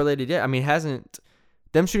hasn't correlated yet. I mean,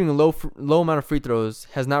 them shooting a low amount of free throws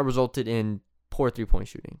has not resulted in poor 3-point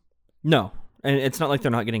shooting. No. And it's not like they're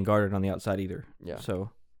not getting guarded on the outside either. Yeah. So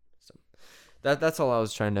that's all I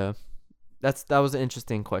was trying to. That was an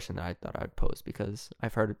interesting question that I thought I'd pose because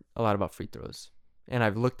I've heard a lot about free throws and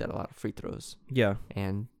I've looked at a lot of free throws. Yeah.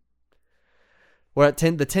 And we're at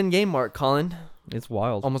the 10-game mark, Colin. It's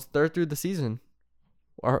wild. Almost a third through the season.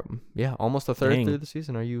 Almost a third through the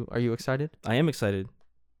season. Are you excited? I am excited.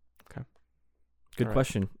 Okay. Good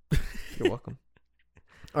question. You're welcome.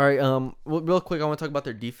 All right. Real quick, I want to talk about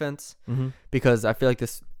their defense because I feel like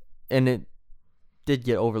it did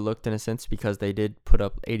get overlooked in a sense because they did put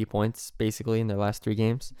up 80 points basically in their last 3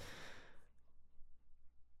 games.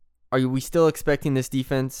 we still expecting this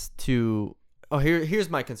defense to? Oh, here's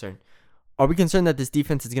my concern. Are we concerned that this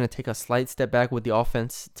defense is going to take a slight step back with the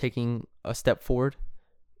offense taking a step forward?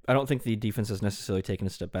 I don't think the defense has necessarily taken a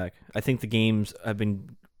step back. I think the games have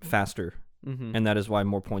been faster, and that is why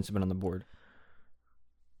more points have been on the board.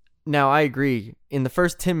 Now, I agree. In the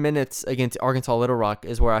first 10 minutes against Arkansas Little Rock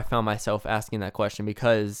is where I found myself asking that question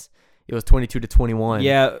because it was 22-21.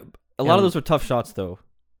 Yeah, a lot of those were tough shots, though.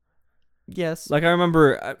 Yes. Like, I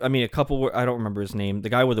remember, a couple, I don't remember his name. The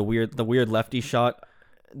guy with the weird lefty shot.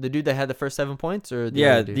 The dude that had the first 7 points? Or the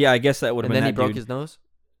yeah, other dude? yeah, I guess that would have And been then he that broke dude. his nose?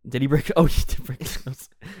 Did he break? Oh, he did break his nose.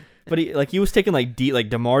 But he was taking like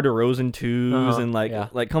DeMar DeRozan twos and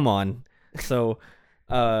like come on. So,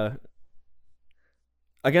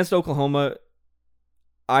 against Oklahoma,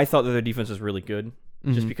 I thought that their defense was really good,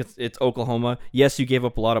 just because it's Oklahoma. Yes, you gave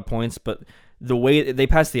up a lot of points, but the way they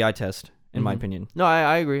passed the eye test, in my opinion. No,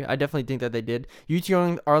 I agree. I definitely think that they did. UT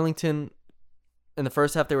Arlington, in the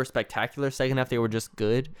first half, they were spectacular. Second half, they were just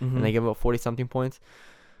good, and they gave up 40-something points.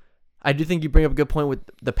 I do think you bring up a good point with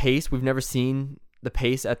the pace. We've never seen the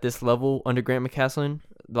pace at this level under Grant McCasland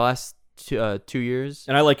the last 2 years.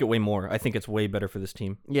 And I like it way more. I think it's way better for this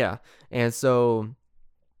team. Yeah, and so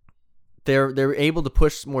they're able to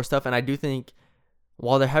push more stuff, and I do think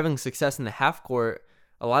while they're having success in the half court,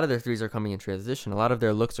 a lot of their threes are coming in transition. A lot of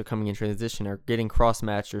their looks are coming in transition, or getting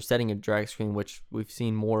cross-matched, or setting a drag screen, which we've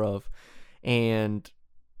seen more of. And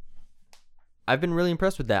I've been really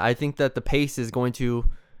impressed with that. I think that the pace is going to...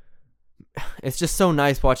 It's just so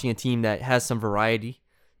nice watching a team that has some variety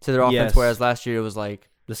to their offense, Yes. whereas last year it was like...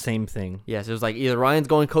 The same thing. Yes, it was like either Ryan's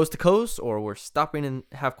going coast to coast or we're stopping in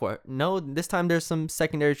half court. No, this time there's some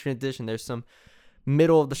secondary transition. There's some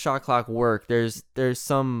middle of the shot clock work. There's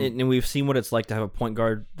some... And we've seen what it's like to have a point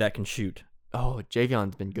guard that can shoot. Oh,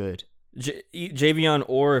 Javion's been good. Javion,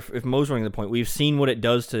 or if Mo's running the point, we've seen what it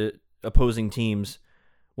does to opposing teams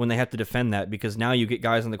when they have to defend that, because now you get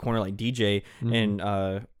guys in the corner like DJ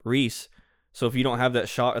and Reese. So if you don't have that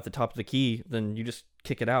shot at the top of the key, then you just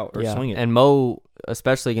kick it out or swing it. And Mo,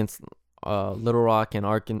 especially against Little Rock and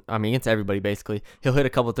against everybody basically, he'll hit a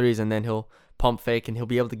couple threes and then he'll pump fake and he'll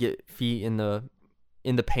be able to get feet in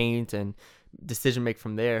the paint and decision make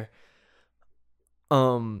from there.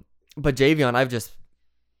 But Javion,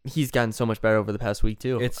 he's gotten so much better over the past week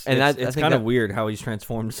too. It's kind of weird how he's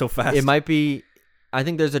transformed so fast. It might be. I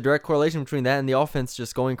think there's a direct correlation between that and the offense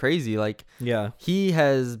just going crazy. Like, yeah, he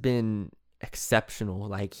has been exceptional.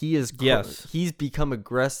 Like, he's become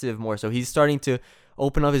aggressive more. So he's starting to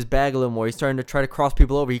open up his bag a little more. He's starting to try to cross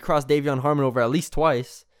people over. He crossed Davion Harmon over at least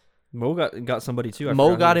twice. Mo got somebody too.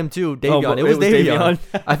 Mo got him too. Davion. It was Davion.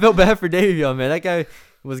 I felt bad for Davion, man. That guy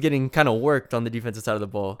was getting kind of worked on the defensive side of the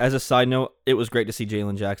ball. As a side note, it was great to see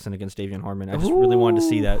Jalen Jackson against Davion Harmon. I just really wanted to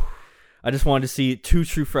see that. I just wanted to see two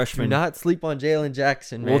true freshmen. Do not sleep on Jalen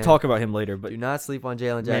Jackson, man. We'll talk about him later, but do not sleep on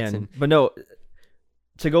Jalen Jackson. But no,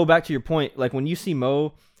 to go back to your point, like when you see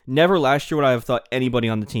Mo, never last year would I have thought anybody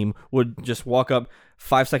on the team would just walk up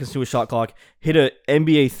 5 seconds to a shot clock, hit a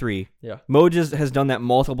NBA 3. Yeah. Mo just has done that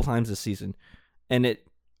multiple times this season, and it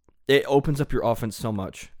opens up your offense so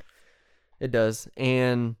much. It does.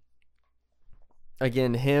 And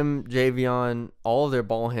again, him, Javion, all of their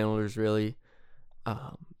ball handlers really.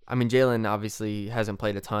 Jalen obviously hasn't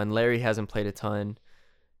played a ton. Larry hasn't played a ton.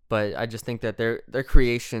 But I just think that their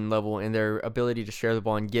creation level and their ability to share the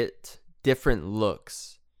ball and get different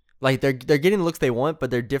looks. Like, they're getting looks they want,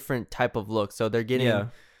 but they're different type of looks. So they're getting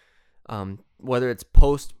whether it's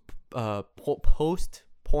post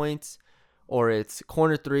points, or it's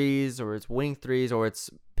corner threes, or it's wing threes, or it's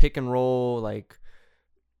pick and roll, like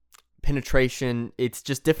penetration. It's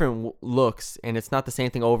just different looks, and it's not the same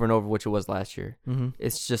thing over and over, which it was last year.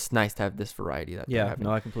 It's just nice to have this variety that they're having.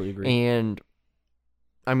 No, I completely agree. And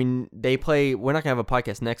they play. We're not gonna have a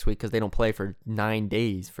podcast next week because they don't play for 9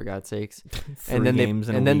 days, for God's sakes. and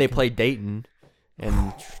then they play Dayton,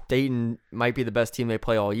 and Dayton might be the best team they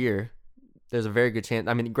play all year. There's a very good chance.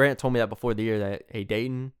 Grant told me that before the year that, hey,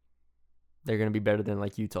 Dayton, they're gonna be better than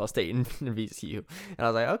like Utah State and VCU, and I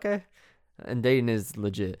was like, okay. And Dayton is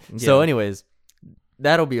legit. Yeah. So, anyways,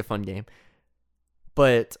 that'll be a fun game.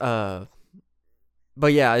 But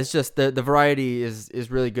yeah, it's just the variety is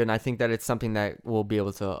really good, and I think that it's something that we'll be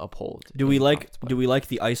able to uphold. Do we like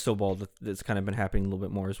the ISO ball that's kind of been happening a little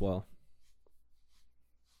bit more as well?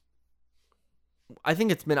 I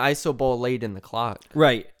think it's been ISO ball late in the clock.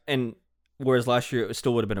 Right. And whereas last year it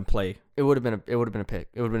still would have been a play. It would have been a pick.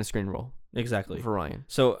 It would have been a screen roll. Exactly. For Ryan.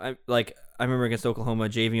 So I remember against Oklahoma,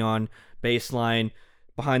 Javion, baseline,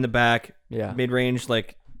 behind the back, mid-range,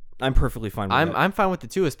 I'm perfectly fine with that. I'm fine with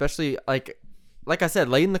it too, especially like I said,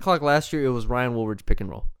 late in the clock last year, it was Ryan Woolridge pick and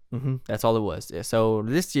roll. Mm-hmm. That's all it was. Yeah, so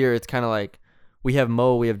this year, it's kind of like we have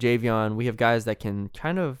Mo, we have Javion, we have guys that can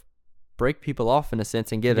kind of break people off in a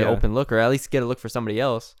sense and get an open look, or at least get a look for somebody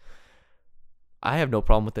else. I have no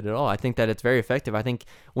problem with it at all. I think that it's very effective. I think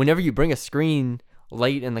whenever you bring a screen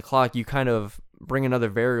late in the clock, you kind of bring another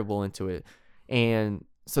variable into it. And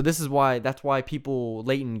so that's why people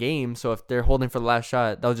late in games, so if they're holding for the last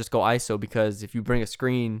shot, they'll just go ISO, because if you bring a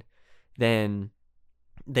screen, then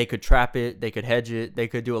they could trap it, they could hedge it, they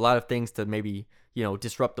could do a lot of things to maybe,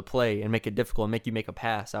 disrupt the play and make it difficult and make you make a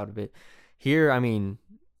pass out of it. Here, I mean,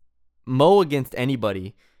 Mo against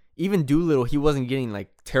anybody, even Doolittle, he wasn't getting like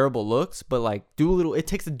terrible looks, but like Doolittle, it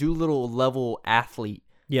takes a Doolittle level athlete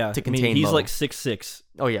to contain he's Mo. like 6'6".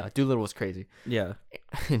 Oh yeah, Doolittle was crazy. Yeah.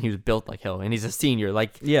 And he was built like hell, and he's a senior.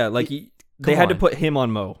 Like, yeah, like they had to put him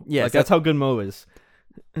on Mo. Yes, like, that's how good Mo is.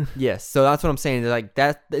 Yes, so that's what I'm saying. Like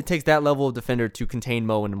that, it takes that level of defender to contain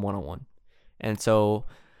Mo in 1-on-1, and so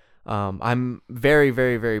I'm very,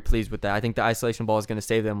 very, very pleased with that. I think the isolation ball is going to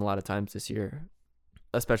save them a lot of times this year,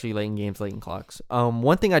 especially late in games, late in clocks.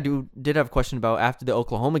 One thing I did have a question about after the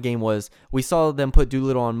Oklahoma game was we saw them put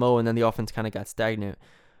Doolittle on Mo, and then the offense kind of got stagnant.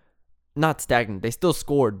 Not stagnant. They still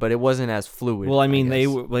scored, but it wasn't as fluid. Well, I mean, they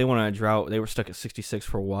went on a drought. They were stuck at 66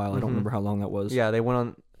 for a while. I don't remember how long that was. Yeah, they went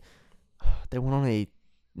on a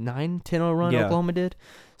 9-10 run. Yeah. Oklahoma did.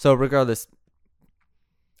 So regardless,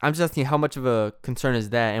 I'm just asking how much of a concern is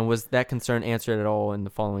that, and was that concern answered at all in the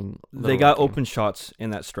following? They got open shots in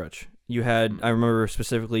that stretch. You had, I remember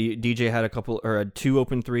specifically, DJ had two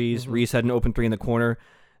open threes. Reese had an open three in the corner.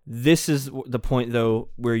 This is the point, though,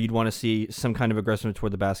 where you'd want to see some kind of aggressiveness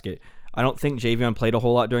toward the basket. I don't think Javion played a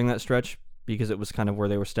whole lot during that stretch because it was kind of where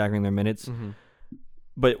they were staggering their minutes.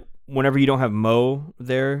 But whenever you don't have Mo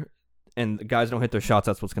there and the guys don't hit their shots,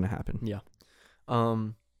 that's what's going to happen. Yeah.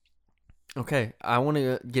 Okay, I want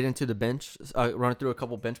to get into the bench. Run through a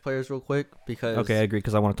couple bench players real quick because. Okay, I agree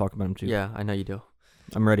because I want to talk about them too. Yeah, I know you do.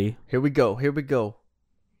 I'm ready. Here we go.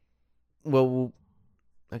 Well,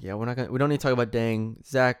 okay, we don't need to talk about Dang.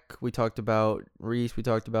 Zach, we talked about. Reese, we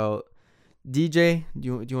talked about. DJ, do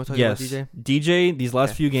you want to talk about DJ? DJ, these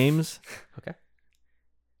last few games. Okay.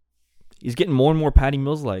 He's getting more and more Patty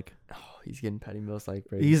Mills like. Oh, he's getting Patty Mills like.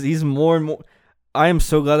 He's more and more. I am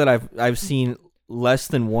so glad that I've seen less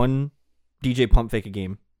than one DJ pump fake a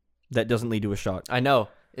game that doesn't lead to a shot. I know.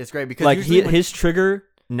 It's great because like his trigger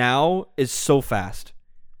now is so fast.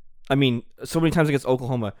 I mean, so many times against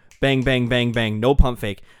Oklahoma, bang, bang, bang, bang, no pump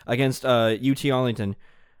fake. Against UT Arlington,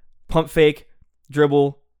 pump fake,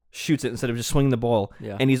 dribble, shoots it instead of just swinging the ball.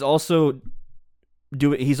 Yeah. And he's also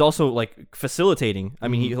like facilitating. I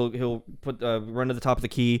mean, he'll put run to the top of the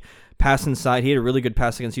key, pass inside. He had a really good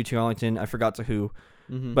pass against UT Arlington. I forgot to who.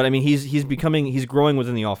 But I mean, he's growing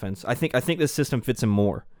within the offense. I think this system fits him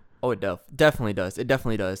more. Oh, it definitely does. It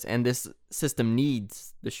definitely does. And this system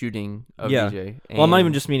needs the shooting of DJ. Well, I'm not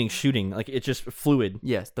even just meaning shooting. Like, it's just fluid.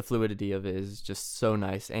 Yes, the fluidity of it is just so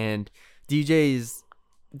nice. And DJ's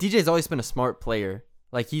always been a smart player.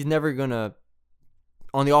 Like, he's never going to,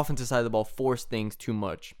 on the offensive side of the ball, force things too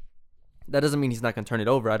much. That doesn't mean he's not going to turn it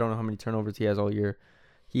over. I don't know how many turnovers he has all year.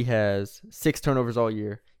 He has 6 turnovers all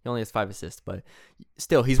year. He only has 5 assists. But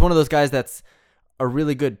still, he's one of those guys that's a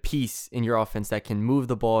really good piece in your offense that can move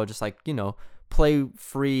the ball, just like, play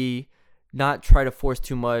free, not try to force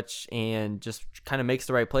too much, and just kind of makes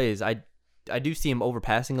the right plays. I do see him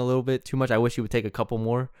overpassing a little bit too much. I wish he would take a couple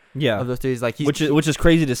more of those threes. Like which is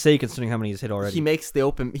crazy to say considering how many he's hit already. He makes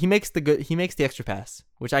the extra pass,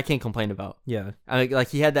 which I can't complain about. Yeah. Like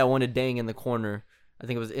he had that one to Dang in the corner. I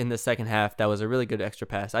think it was in the second half. That was a really good extra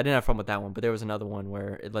pass. I didn't have fun with that one, but there was another one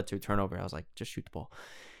where it led to a turnover. I was like, just shoot the ball.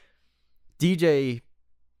 DJ,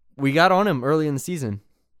 we got on him early in the season.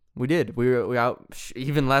 We did. We were out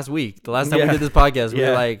even last week. The last time we did this podcast, we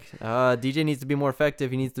were like, DJ needs to be more effective.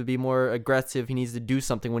 He needs to be more aggressive. He needs to do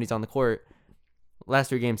something when he's on the court. Last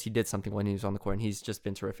 3 games, he did something when he was on the court, and he's just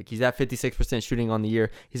been terrific. He's at 56% shooting on the year.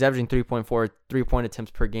 He's averaging 3.4 3-point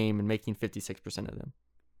attempts per game and making 56% of them.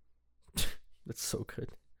 That's so good.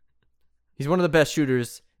 He's one of the best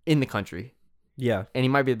shooters in the country. Yeah. And he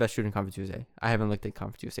might be the best shooter in Conference USA. I haven't looked at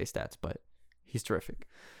Conference USA stats, but he's terrific.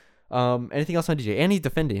 Anything else on DJ? And he's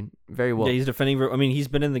defending very well. Yeah, he's defending. I mean, he's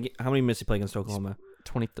been in the. How many minutes he played against Oklahoma?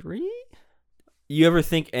 23. You ever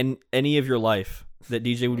think in any of your life that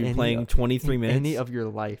DJ would be playing 23 minutes? Any of your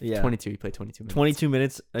life? Yeah. 22. He played 22 minutes. 22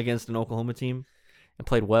 minutes against an Oklahoma team, and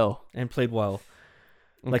played well.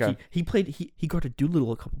 Okay. Like he guarded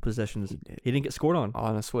Doolittle a couple possessions. He didn't get scored on.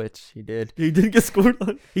 On a switch, he did. He didn't get scored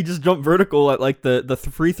on. He just jumped vertical at like the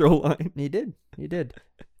free throw line. He did.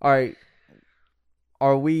 All right.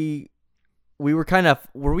 Are we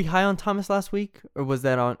were we high on Thomas last week, or was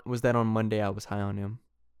that on Monday? I was high on him.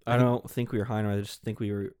 I don't think we were high on him. I just think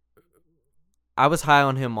we were. I was high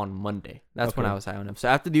on him on Monday. That's when I was high on him. So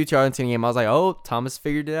after the UT Arlington game, I was like, oh, Thomas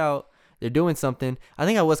figured it out. They're doing something. I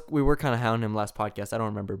think we were kind of high on him last podcast. I don't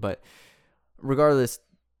remember, but regardless,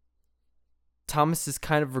 Thomas has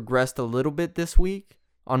kind of regressed a little bit this week.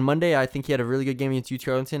 On Monday, I think he had a really good game against UT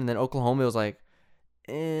Arlington, and then Oklahoma, it was like,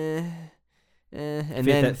 and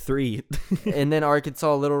then at 3. and then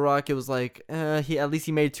Arkansas, Little Rock, it was like,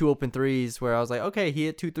 he made 2 open threes where I was like, okay, he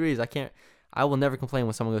hit 2 threes. I will never complain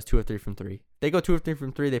when someone goes 2 or 3 from 3. They go 2 or 3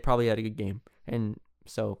 from 3, they probably had a good game. And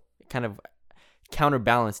so it kind of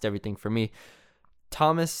counterbalanced everything for me.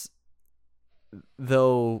 Thomas,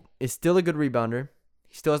 though, is still a good rebounder.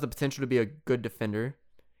 He still has the potential to be a good defender.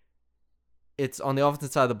 It's on the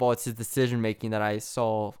offensive side of the ball, it's his decision making that I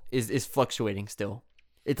saw is fluctuating still.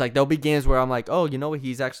 It's like there'll be games where I'm like, oh, you know what?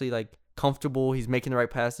 He's actually like comfortable. He's making the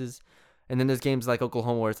right passes. And then there's games like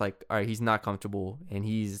Oklahoma where it's like, all right, he's not comfortable and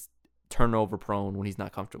he's turnover prone when he's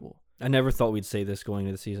not comfortable. I never thought we'd say this going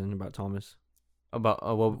into the season about Thomas. About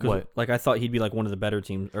what? Like I thought he'd be like one of the better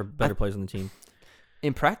teams or better players on the team.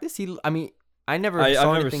 In practice, I've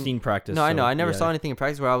never seen practice. No, I know. I never saw anything in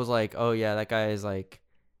practice where I was like, oh yeah, that guy is like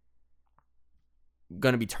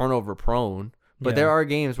gonna be turnover prone. But there are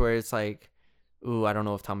games where it's like, ooh, I don't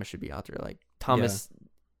know if Thomas should be out there. Like Thomas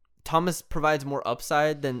provides more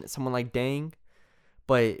upside than someone like Dang,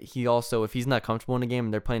 but he also, if he's not comfortable in a game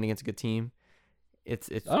and they're playing against a good team, it's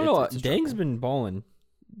I don't know. Dang's been balling.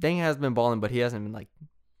 Dang has been balling, but he hasn't been like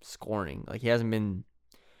scoring. Like he hasn't been.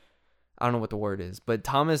 I don't know what the word is, but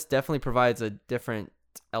Thomas definitely provides a different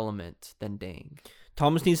element than Dang.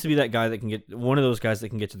 Thomas needs to be that guy that can get one of those guys that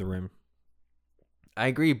can get to the rim. I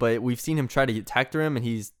agree, but we've seen him try to attack the rim and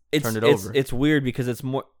he's turned it over. It's weird because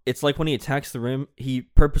it's like when he attacks the rim, he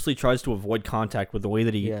purposely tries to avoid contact with the way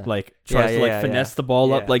that he tries to finesse the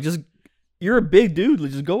ball up. Like just you're a big dude,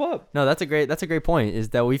 just go up. No, that's a great point. Is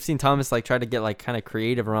that we've seen Thomas like try to get like kind of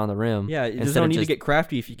creative around the rim. Yeah, you don't need to get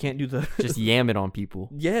crafty if you can't do the just yam it on people.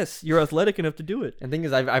 Yes, you're athletic enough to do it. And the thing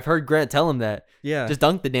is, I've heard Grant tell him that. Yeah, just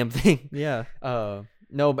dunk the damn thing. Yeah.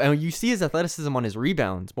 No, but you see his athleticism on his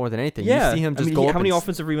rebounds more than anything. Yeah, you see him just go up. How many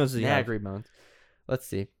offensive rebounds does he have? Rebounds. Let's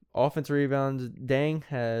see. Offensive rebounds. Dang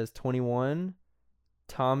has 21.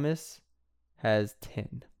 Thomas has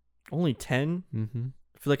 10. Only 10? Mm-hmm.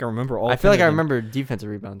 I feel like I remember all. I feel like I remember defensive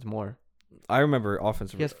rebounds more. I remember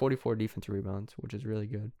offensive. He has 44 defensive rebounds, which is really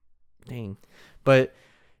good. Dang. But,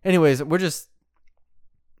 anyways,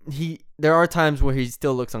 there are times where he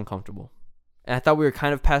still looks uncomfortable. And I thought we were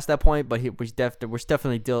kind of past that point, but we're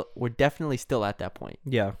definitely still at that point.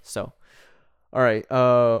 Yeah. So, all right.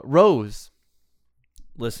 Rose.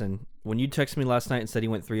 Listen, when you texted me last night and said he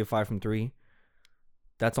went 3 of 5 from 3,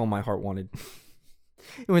 that's all my heart wanted.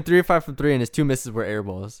 He went 3 of 5 from 3, and his 2 misses were air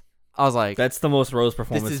balls. I was like, that's the most Rose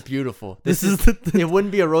performance. This is beautiful. It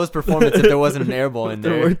wouldn't be a Rose performance if there wasn't an air ball in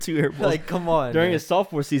there. There were 2 air balls. Like, come on. During his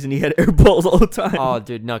sophomore season, he had air balls all the time. Oh,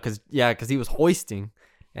 dude, no, because he was hoisting.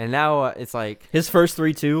 And now it's like his first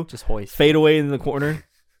 3-2, just hoist, fade away in the corner.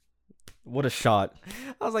 What a shot!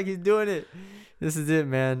 I was like, he's doing it. This is it,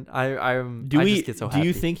 man. Do just get so happy. Do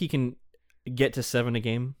you think he can get to 7 a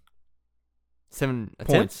game? 7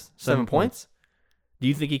 points. 7 points. Do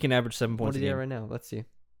you think he can average 7 points? What is he at right now? Let's see.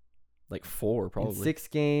 Like 4, probably. In 6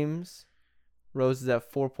 games, Rose is at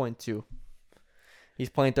 4.2. He's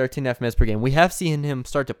playing 13.5 minutes per game. We have seen him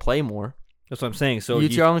start to play more. That's what I'm saying. So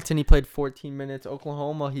UT Arlington, he played 14 minutes.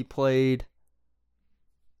 Oklahoma, he played.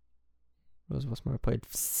 Rose Westmore played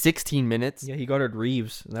 16 minutes. Yeah, he guarded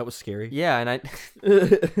Reeves, and that was scary. Yeah, and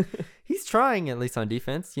he's trying at least on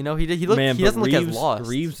defense. You know, he doesn't look as lost.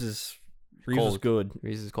 Reeves is good.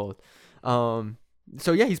 Reeves is cold.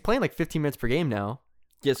 So yeah, he's playing like 15 minutes per game now.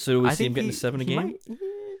 Yeah, so do we see him getting to 7 a game?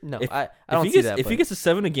 No, I don't see that. If he gets to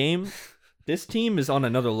 7 a game, this team is on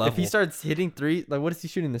another level. If he starts hitting 3, like what is he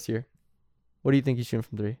shooting this year? What do you think he's shooting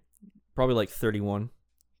from 3? Probably like 31.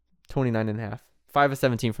 29.5. 5 of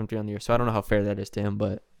 17 from 3 on the year. So I don't know how fair that is to him,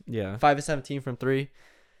 but yeah, 5 of 17 from 3.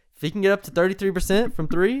 If he can get up to 33% from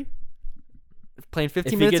 3, playing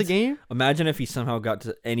 15 minutes a game. Imagine if he somehow got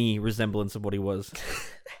to any resemblance of what he was.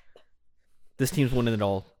 This team's winning it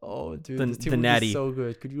all. Oh, dude, this team would be so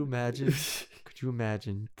good. Could you imagine? Could you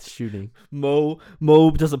imagine shooting? Mo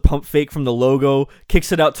does a pump fake from the logo,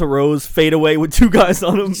 kicks it out to Rose, fade away with 2 guys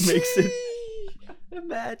on him, makes it.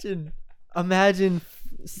 Imagine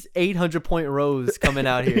 800-point Rose coming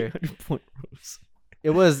out here. 800-point Rose.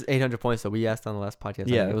 It was 800 points, though. We asked on the last podcast.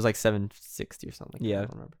 Yeah. It was like 760 or something. Yeah. I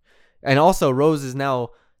don't remember. And also, Rose is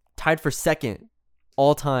now tied for second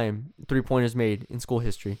all-time 3-pointers made in school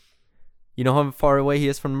history. You know how far away he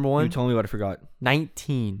is from number one? You told me, but I forgot.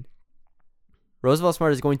 19. Roosevelt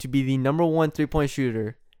Smart is going to be the number one 3-point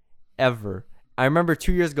shooter ever. I remember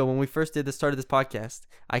 2 years ago when we first did the start of this podcast,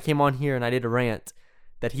 I came on here and I did a rant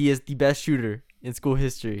that he is the best shooter in school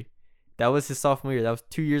history. That was his sophomore year. That was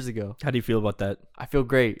 2 years ago. How do you feel about that? I feel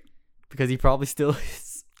great because he probably still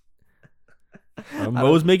is.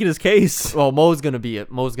 Mo's making his case. Well, Mo's gonna be it.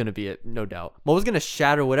 No doubt. Mo's gonna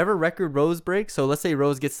shatter whatever record Rose breaks. So let's say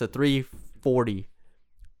Rose gets to 340.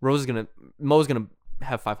 Mo's gonna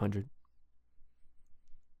have 500.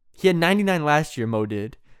 He had 99 last year. Mo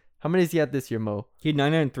did. How many is he at this year, Mo? He had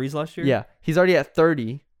 99 threes last year? Yeah, he's already at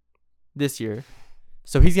 30 this year.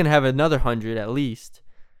 So he's gonna have another 100 at least.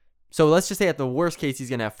 So let's just say at the worst case, he's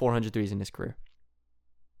gonna have 400 threes in his career.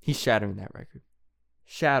 He's shattering that record.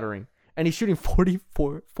 Shattering. And he's shooting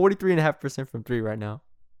 43.5% from three right now.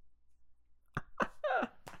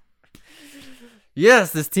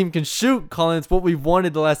 Yes, this team can shoot, Colin. It's what we've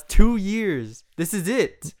wanted the last 2 years. This is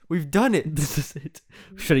it. We've done it. This is it.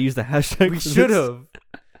 We should have used the hashtag. We should have.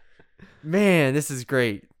 Man, this is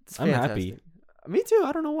great. It's I'm fantastic. happy. Me too.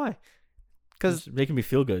 I don't know why. Because It's making me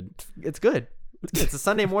feel good. it's good. It's a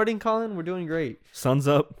Sunday morning, Colin. We're doing great. Sun's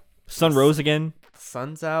up. Sun rose again.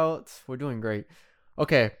 Sun's out. We're doing great.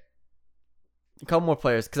 Okay. A couple more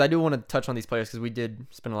players, because I do want to touch on these players because we did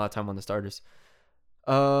spend a lot of time on the starters.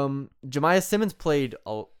 Jemiah Simmons played.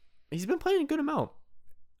 He's been playing a good amount.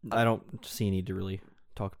 I don't see a need to really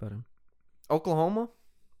talk about him. Oklahoma.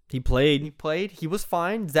 He played. He was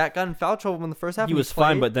fine. Zach got in foul trouble in the first half. He was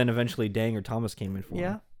fine, but then eventually Dang or Thomas came in for him.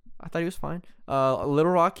 yeah, I thought he was fine.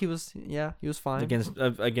 Little Rock, he was fine. Against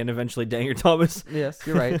again, eventually Dang or Thomas. Yes,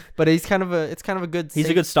 you're right. But it's kind of a good. He's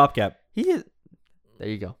a good stopgap. He is. There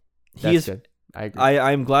you go. He That's is good. I agree.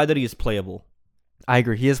 I'm glad that he is playable. I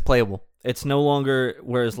agree. He is playable. It's no longer,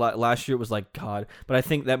 whereas last year it was like, God. But I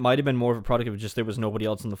think that might have been more of a product of just there was nobody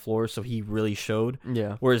else on the floor, so he really showed.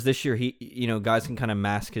 Yeah. Whereas this year, guys can kind of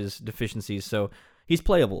mask his deficiencies, so he's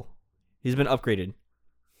playable. He's been upgraded.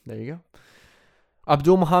 There you go.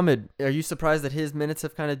 Abdul Muhammad, are you surprised that his minutes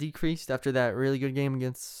have kind of decreased after that really good game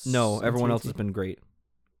against? No, everyone else NCAA? has been great.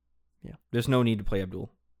 Yeah. There's no need to play Abdul.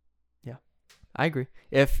 I agree.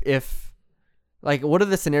 If like, what are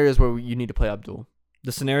the scenarios where you need to play Abdul?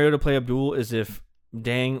 The scenario to play Abdul is if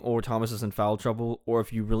Dang or Thomas is in foul trouble, or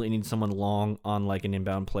if you really need someone long on like an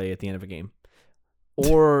inbound play at the end of a game.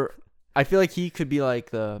 Or I feel like he could be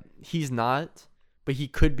like he's not, but he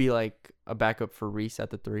could be like a backup for Reese at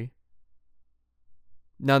the 3.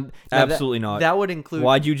 Now Absolutely not. That would include.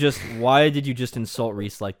 Why did you just insult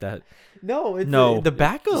Reese like that? No, it's No. the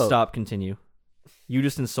backup. Stop. Continue. You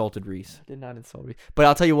just insulted Reese. Did not insult Reese. But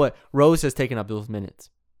I'll tell you what, Rose has taken Abdul's minutes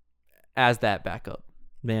as that backup.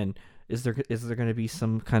 Man, is there going to be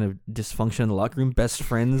some kind of dysfunction in the locker room? Best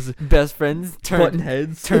friends Button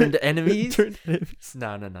heads turned enemies. Turned enemies.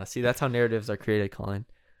 No. See, that's how narratives are created, Colin.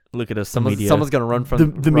 Look at us, Someone's gonna run from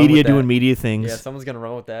the run media with doing that. media things. Yeah, someone's gonna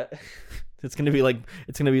run with that. It's gonna be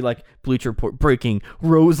like Bleacher Report breaking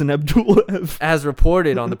Rose and Abdul have. As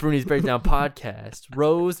reported on the Bruni's Breakdown podcast,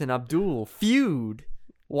 Rose and Abdul feud.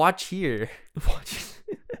 Watch here.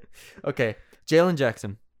 Okay, Jalen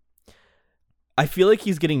Jackson. I feel like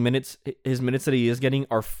he's getting minutes. His minutes that he is getting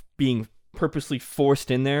are being purposely forced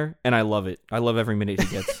in there, and I love it. I love every minute he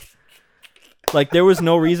gets. Like, there was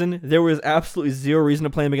no reason. There was absolutely zero reason to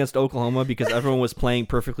play him against Oklahoma because everyone was playing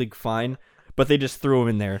perfectly fine, but they just threw him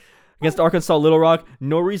in there. Against Arkansas Little Rock,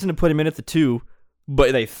 no reason to put him in at the 2,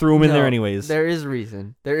 but they threw him in there anyways. There is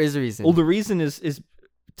reason. Well, the reason is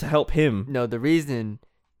to help him. No, the reason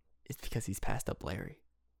is because he's passed up Larry.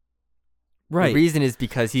 Right. The reason is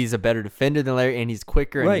because he's a better defender than Larry, and he's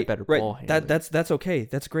quicker and he's a better ball handler. That's okay.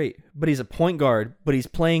 That's great. But he's a point guard, but he's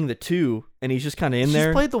playing the 2, and he's just kind of in there.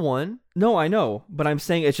 He's played the 1. No, I know, but I'm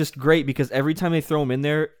saying it's just great because every time they throw him in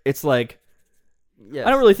there, it's like, Yes.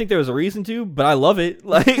 I don't really think there was a reason to, but I love it.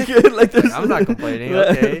 Like I'm not complaining.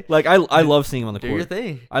 Okay. Like I love seeing him on the Do court. your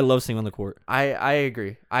thing. I love seeing him on the court. I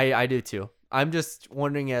agree. I do too. I'm just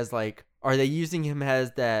wondering are they using him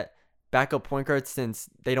as that backup point guard since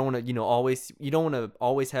they don't want to, you don't want to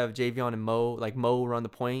always have Javion and Mo, like Mo run the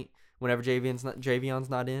point whenever Javion's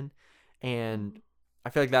not in. And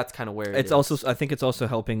I feel like that's kind of where It's also, I think it's also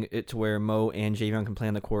helping it to where Mo and Javion can play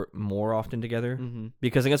on the court more often together. Mm-hmm.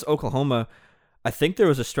 Because against Oklahoma, I think there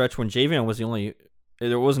was a stretch when Javion was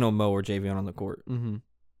there was no Mo or Javion on the court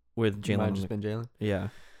with Jalen. Might have just been Jalen. Yeah.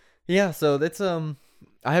 Yeah, so that's I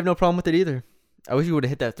have no problem with it either. I wish you would have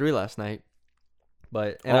hit that 3 last night.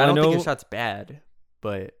 But I don't think his shot's bad.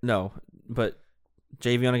 But no, but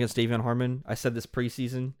Javion against Davion Harmon, I said this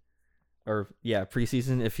preseason.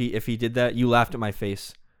 If he did that, you laughed at my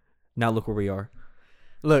face. Now look where we are.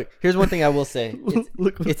 Look, here's one thing I will say. It's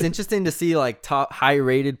Look, interesting to see like top high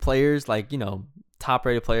rated players, like top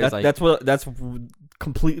rated players. that's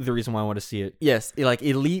completely the reason why I want to see it. Yes, like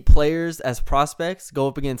elite players as prospects go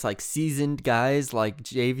up against like seasoned guys like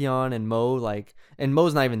Javion and Mo. And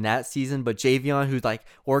Mo's not even that seasoned, but Javion, who's like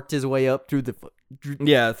worked his way up through the Through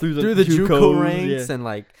the JUCO ranks, yeah. and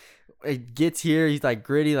like it gets here. He's like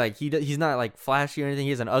gritty, like he's not like flashy or anything.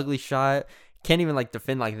 He has an ugly shot. Can't even like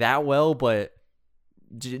defend like that well, but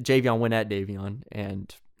Javion went at Davion,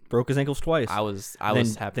 and broke his ankles twice. I was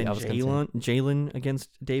happy. Then I was content. Jalen against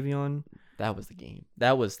Davion. That was the game.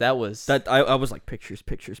 That was That I was like pictures.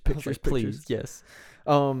 I was like, please, yes.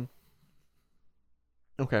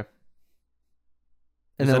 Okay.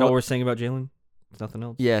 Is that all we're saying about Jalen? There's nothing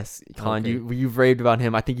else. Yes, Colin, Okay. you've raved about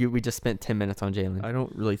him. I think we just spent 10 minutes on Jalen. I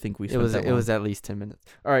don't really think we. It was at least 10 minutes.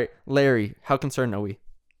 All right, Larry, how concerned are we?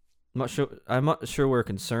 I'm not sure we're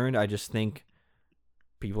concerned. I just think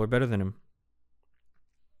people are better than him.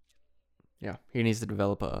 Yeah, he needs to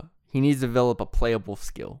develop a playable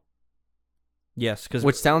skill. Yes, because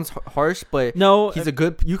Which sounds harsh, but no,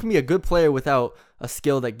 you can be a good player without a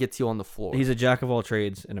skill that gets you on the floor. he's a jack of all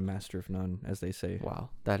trades and a master of none, as they say. Wow,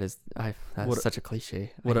 that's such a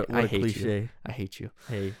cliche. What a I hate cliche. you. I hate you.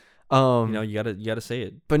 Hey, you gotta say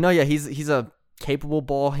it. But no, yeah, he's a capable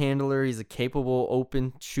ball handler. He's a capable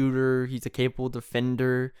open shooter. He's a capable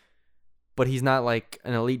defender. But he's not like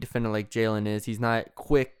an elite defender like Jalen is. He's not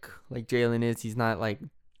quick like Jalen is. He's not like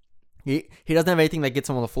he doesn't have anything that gets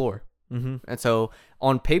him on the floor. Mm-hmm. And so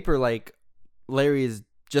on paper, like Larry is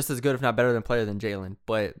just as good, if not better, than player than Jalen.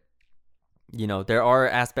 But there are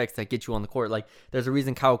aspects that get you on the court. Like there's a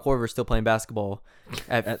reason Kyle Korver is still playing basketball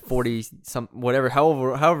at 40 some whatever,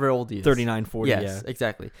 however old he is. 39, 40. Yes, Yeah.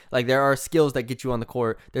 exactly. Like there are skills that get you on the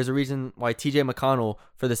court. There's a reason why TJ McConnell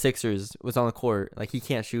for the Sixers was on the court. Like he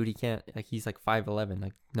can't shoot. He can't. Like he's like 5'11".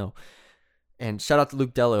 Like no. And shout out to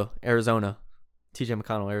Luke Dello, Arizona. TJ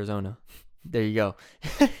McConnell, Arizona. There you go.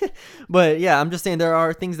 But yeah, I'm just saying there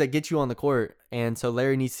are things that get you on the court, and so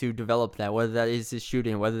Larry needs to develop that, whether that is his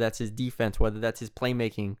shooting, whether that's his defense, whether that's his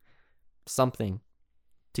playmaking, something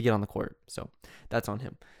to get on the court. So that's on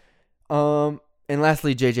him. And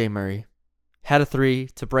lastly, JJ Murray had a 3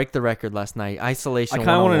 to break the record last night. Isolation. I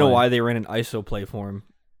kind of want to know why they ran an ISO play for him.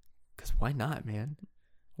 Because why not, man?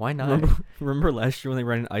 Why not? Remember last year when they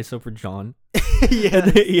ran an ISO for John? Yeah,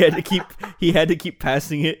 he had to keep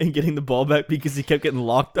passing it and getting the ball back because he kept getting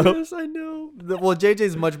locked up. Yes, I know. Well,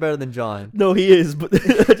 JJ's much better than John. No, he is, but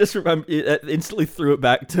I just remember it instantly threw it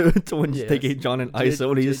back to when Yes. they gave John an ISO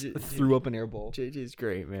and he just JJ threw up an air ball. JJ's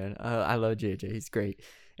great, man. I love JJ. He's great.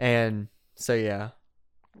 And so, yeah,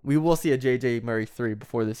 we will see a JJ Murray 3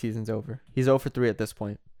 before the season's over. He's 0 for 3 at this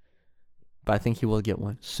point, but I think he will get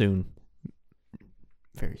one Soon.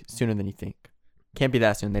 very sooner than you think. Can't be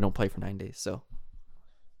that soon. They don't play for 9 days. So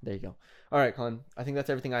there you go. All right, Colin. I think that's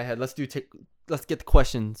everything I had. Let's get the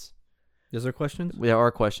questions. Is there questions? There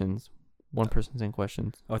are questions. One person's in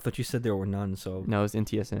questions. Oh, I thought you said there were none, so. No, it's in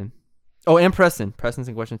TSN. Oh, and Preston. Preston's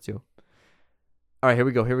in questions too. All right, here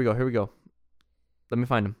we go. Let me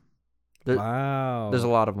find them. Wow. There's a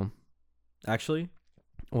lot of them. Actually?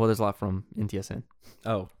 Well, there's a lot from NTSN.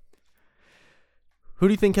 Oh. Who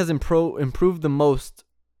do you think has improved the most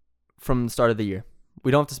from the start of the year?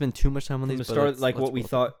 We don't have to spend too much time on From these. the but start, let's like what pull we it up.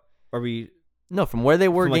 thought. Are we No, from where they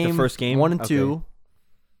were From, like, the first game? 1 and Okay. 2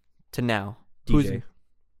 to now. DJ?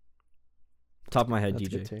 Top of my head, That's a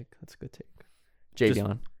DJ. good take. That's a good take.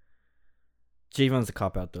 Javion. Javon's a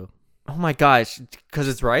cop out though. Oh my gosh, because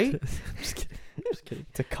it's right. Just kidding.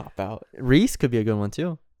 It's a cop out. Reese could be a good one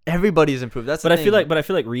too. Everybody's improved. That's. But the I feel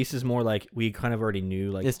thing. like Reese is more like we kind of already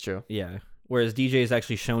knew. Like It's true. yeah. Whereas DJ has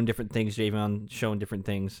actually shown different things. Javon shown different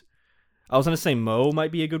things. I was gonna say Mo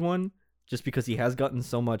might be a good one, just because he has gotten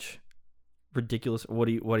so much ridiculous. What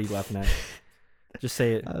are you laughing at? Just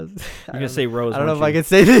say it. You're gonna say Rose. I don't know if I weren't can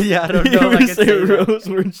say that. Yeah, I don't you? know You if I were can gonna say say that. Rose,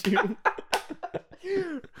 weren't you?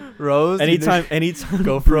 Rose. Anytime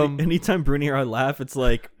Go from- anytime Bruni or I laugh, it's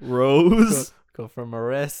like Rose. Go from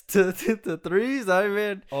arrest to threes. I mean,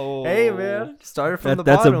 man. Oh, Hey, man. Started from the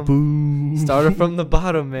that's bottom. a boo. Started from the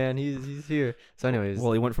bottom, man. He's here. So, anyways,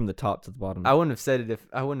 Well, he went from the top to the bottom. I wouldn't have said it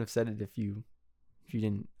if you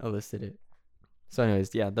didn't elicit it. So,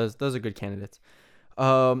 anyways, yeah, those are good candidates.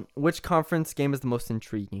 Which conference game is the most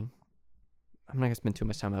intriguing? I'm not gonna spend too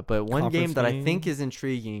much time on it, but one Conference game that I game? think is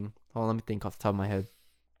intriguing. Oh, let me think off the top of my head.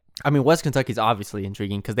 I mean, West Kentucky's obviously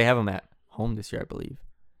intriguing because they have them at home this year, I believe.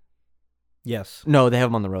 Yes. No, they have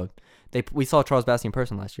them on the road. We saw Charles Bassey in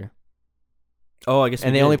person last year, Oh, I guess.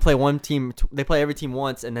 and we they did. only play one team. They play every team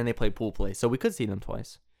once, and then they play pool play, so we could see them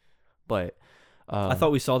twice. But I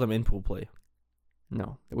thought we saw them in pool play.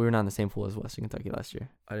 No, we were not in the same pool as Western Kentucky last year.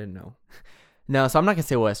 I didn't know. No, so I'm not gonna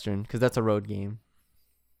say Western because that's a road game.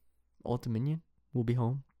 Old Dominion will be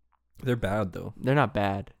home. They're bad though. They're not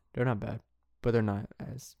bad. But they're not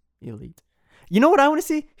as elite. You know what I want to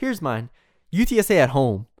see? Here's mine. UTSA at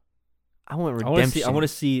home. I want redemption. I want to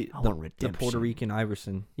see I the, want the redemption. Puerto Rican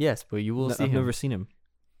Iverson. Yes, but you will see I've him. never seen him.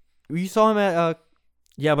 You saw him at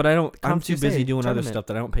Yeah, but I don't. I'm Conference too busy USA doing other tournament. stuff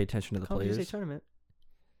that I don't pay attention to the Conference USA players. tournament.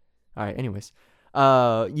 All right. Anyways,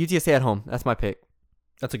 UTSA at home. That's my pick.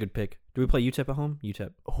 That's a good pick. Do we play UTEP at home?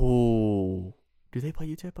 UTEP. Oh, do they play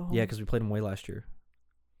UTEP at home? Yeah, because we played them way last year.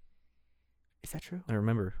 Is that true? I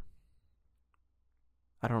remember.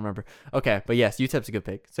 I don't remember. Okay, but yes, UTEP's a good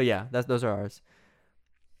pick. So yeah, those are ours.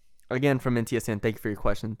 Again, from NTSN, thank you for your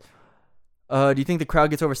question. Do you think the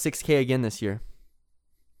crowd gets over 6K again this year?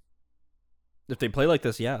 If they play like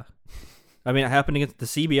this, yeah. I mean, it happened against the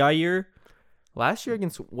CBI year, Last year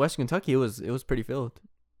against Western Kentucky, it was pretty filled.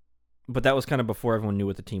 but that was kind of before everyone knew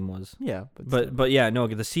what the team was. Yeah, But yeah, no,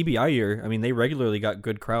 the CBI year, I mean, they regularly got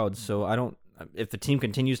good crowds, so I don't. If the team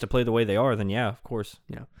continues to play the way they are, then yeah, of course.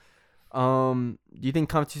 do you think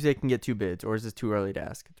Conference USA can get 2 bids, or is this too early to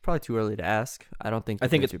ask? It's probably too early to ask. I don't think. I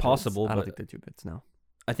think they're it's 2 bids. possible, I don't but- think they're 2 bids. No,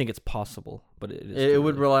 I think it's possible, but it is. it too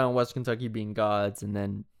would early. rely on West Kentucky being gods and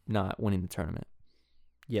then not winning the tournament.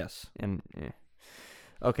 Yes. And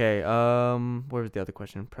okay, where was the other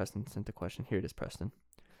question? Preston sent the question. Here it is, Preston.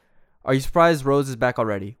 Are you surprised Rose is back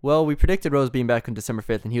already? Well, we predicted Rose being back on December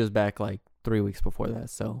 5th, and he was back like 3 weeks before that.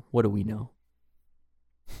 So what do we know?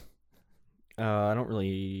 I don't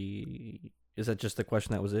really. Is that just the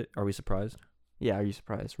question? That was it? Are we surprised? Yeah, are you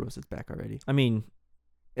surprised Rose is back already? I mean,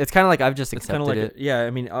 It's kind of like I've just it's kind accepted of like it. yeah. I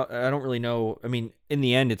mean, I don't really know. I mean, in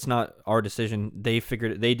the end, it's not our decision. They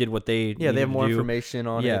figured it. They did what they. Yeah, they have needed more to do. information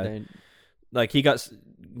on Yeah. it. Like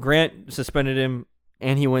Grant suspended him.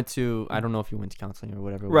 And he went to, I don't know if he went to counseling or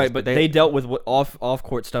whatever. It was, Right, but they dealt with what off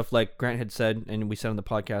court stuff, like Grant had said, and we said on the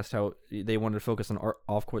podcast how they wanted to focus on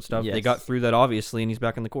off court stuff. They Yes. got through that obviously, and he's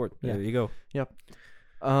back in the court. Yeah. There you go.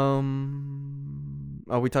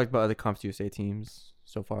 We talked about other Conference USA teams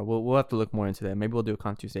so far. We'll have to look more into that. Maybe we'll do a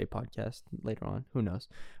Conference USA podcast later on. Who knows?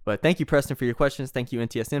 But thank you, Preston, for your questions. Thank you,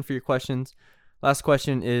 NTSN, for your questions. Last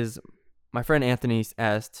question is, my friend Anthony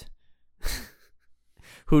asked,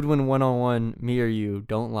 who'd win 1-on-1, me or you?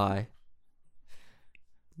 Don't lie.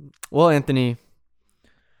 Well, Anthony,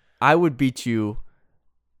 I would beat you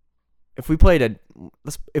if we played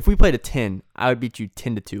a 10. I would beat you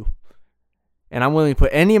 10-2. And I'm willing to put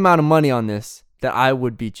any amount of money on this that I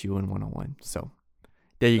would beat you in 1-on-1. So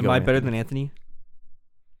there you Am go. I better than Anthony?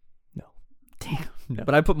 No. Damn. No.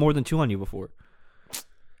 But I put more than 2 on you before.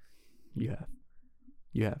 You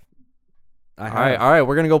have. I All right.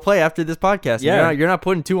 We're gonna go play after this podcast. Yeah. You're not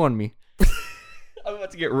putting 2 on me. I'm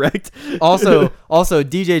about to get wrecked. Also,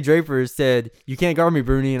 DJ Draper said, "You can't guard me,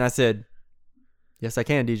 Bruni," and I said, "Yes, I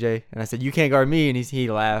can, DJ." And I said, "You can't guard me," and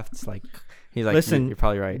he laughed. It's like he's like, Listen, you're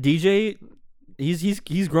probably right. DJ,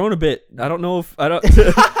 he's grown a bit. I don't know if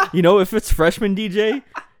if it's freshman DJ,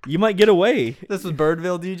 you might get away. This was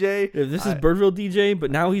Birdville DJ. If this is Birdville DJ,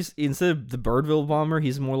 but now he's instead of the Birdville bomber,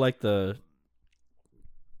 he's more like the.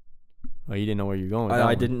 Oh, you didn't know where you're going. with I that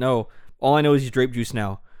one. didn't know. All I know is he's Drape Juice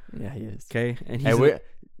now. Yeah, he is. Okay, and Hey, he's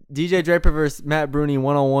DJ Draper versus Matt Bruni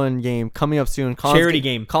 1-on-1 game coming up soon. Charity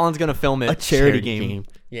game. Colin's gonna film it. A charity game.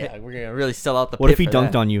 Yeah, we're gonna really sell out the. what pit if he for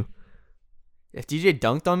dunked that. on you? If DJ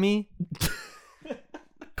dunked on me,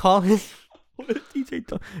 Colin. What if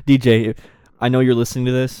DJ, I know you're listening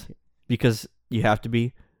to this because you have to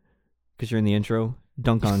be, because you're in the intro.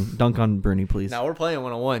 Dunk on Bernie, please. Now we're playing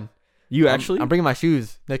 1-on-1. You I'm actually, bringing my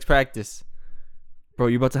shoes next practice. bro,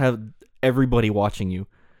 you're about to have everybody watching you.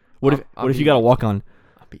 What I'll if be- you got a walk on?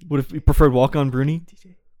 I'll beat What if you preferred walk on Bruni?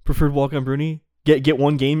 DJ. Preferred walk on Bruni? Get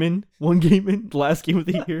one game in. The last game of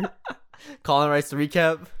the year. Colin writes the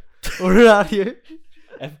recap. We're out here.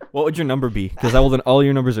 What would your number be? Because all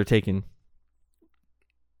your numbers are taken.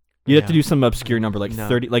 You'd have to Yeah. do some obscure number like No.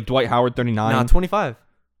 30, like Dwight Howard 39. Nah, 25.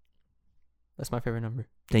 That's my favorite number.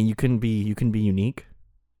 Dang, you couldn't be unique.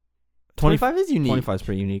 25 is unique. 25 is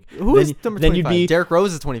pretty unique. Who Then is you- number then 25? you'd be- Derrick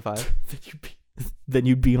Rose is 25. Then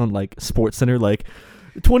you'd be on like Sports Center, like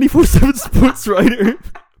 24/7 sports writer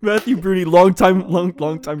Matthew Bruni, long time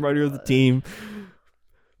writer of the team.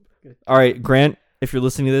 All right, Grant, if you're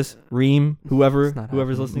listening to this, Reem, It's whoever's not listening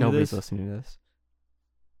happening. to Nobody's this, listening to this.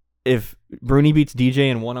 if Bruni beats DJ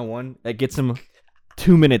in 1-on-1, that gets him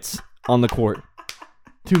 2 minutes on the court.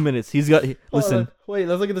 2 minutes. Listen. Wait,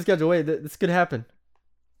 let's look at the schedule. Wait, this could happen.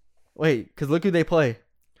 Wait, because look who they play.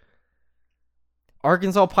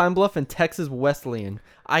 Arkansas Pine Bluff and Texas Wesleyan.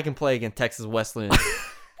 I can play against Texas Wesleyan.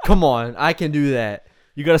 Come on, I can do that.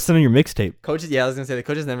 You got to send in your mixtape. Coaches, yeah, I was gonna say the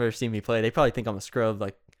coaches never seen me play. They probably think I'm a scrub,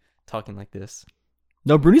 like talking like this.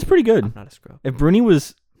 No, Bruni's pretty good. I'm not a scrub. If Bruni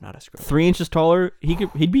was I'm not a scrub. 3 inches taller,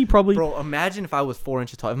 he'd be probably. Bro, imagine if I was 4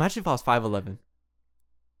 inches tall. Imagine if I was 5'11".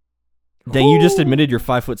 Dang, you just admitted you're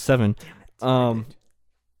 5'7".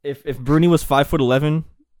 If Bruni was 5'11",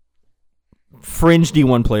 fringe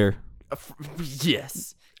D1 player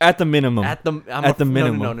Yes. at the minimum. At the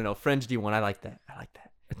minimum. No. Fringe D1. I like that.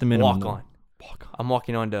 At the minimum. Walk on. I'm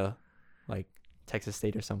walking on to like Texas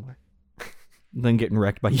State or somewhere. Then getting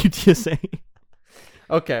wrecked by UTSA.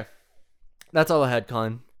 Okay. That's all I had,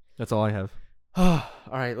 Colin. That's all I have. All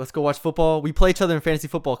right, let's go watch football. We play each other in fantasy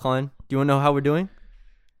football, Colin. Do you want to know how we're doing?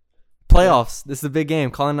 Playoffs. This is a big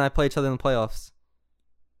game. Colin and I play each other in the playoffs.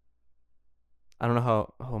 I don't know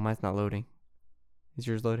how. Oh, mine's not loading. Is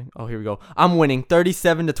yours loading? Oh, here we go. I'm winning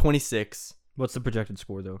 37-26. What's the projected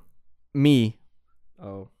score, though? Me.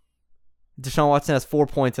 Oh. Deshaun Watson has 4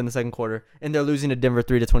 points in the second quarter, and they're losing to Denver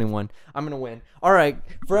 3-21. I'm going to win. All right,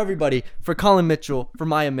 for everybody, for Colin Mitchell, for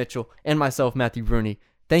Maya Mitchell, and myself, Matthew Bruni,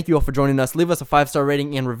 thank you all for joining us. Leave us a 5-star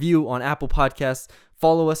rating and review on Apple Podcasts.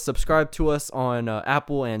 Follow us, subscribe to us on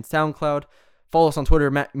Apple and SoundCloud. Follow us on Twitter,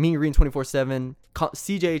 MeanGreen247,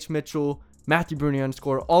 CJH Mitchell, Matthew Bruni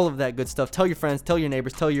 _, all of that good stuff. Tell your friends, tell your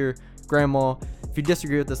neighbors, tell your grandma. If you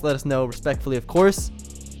disagree with us, let us know respectfully, of course,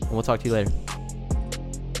 and we'll talk to you later.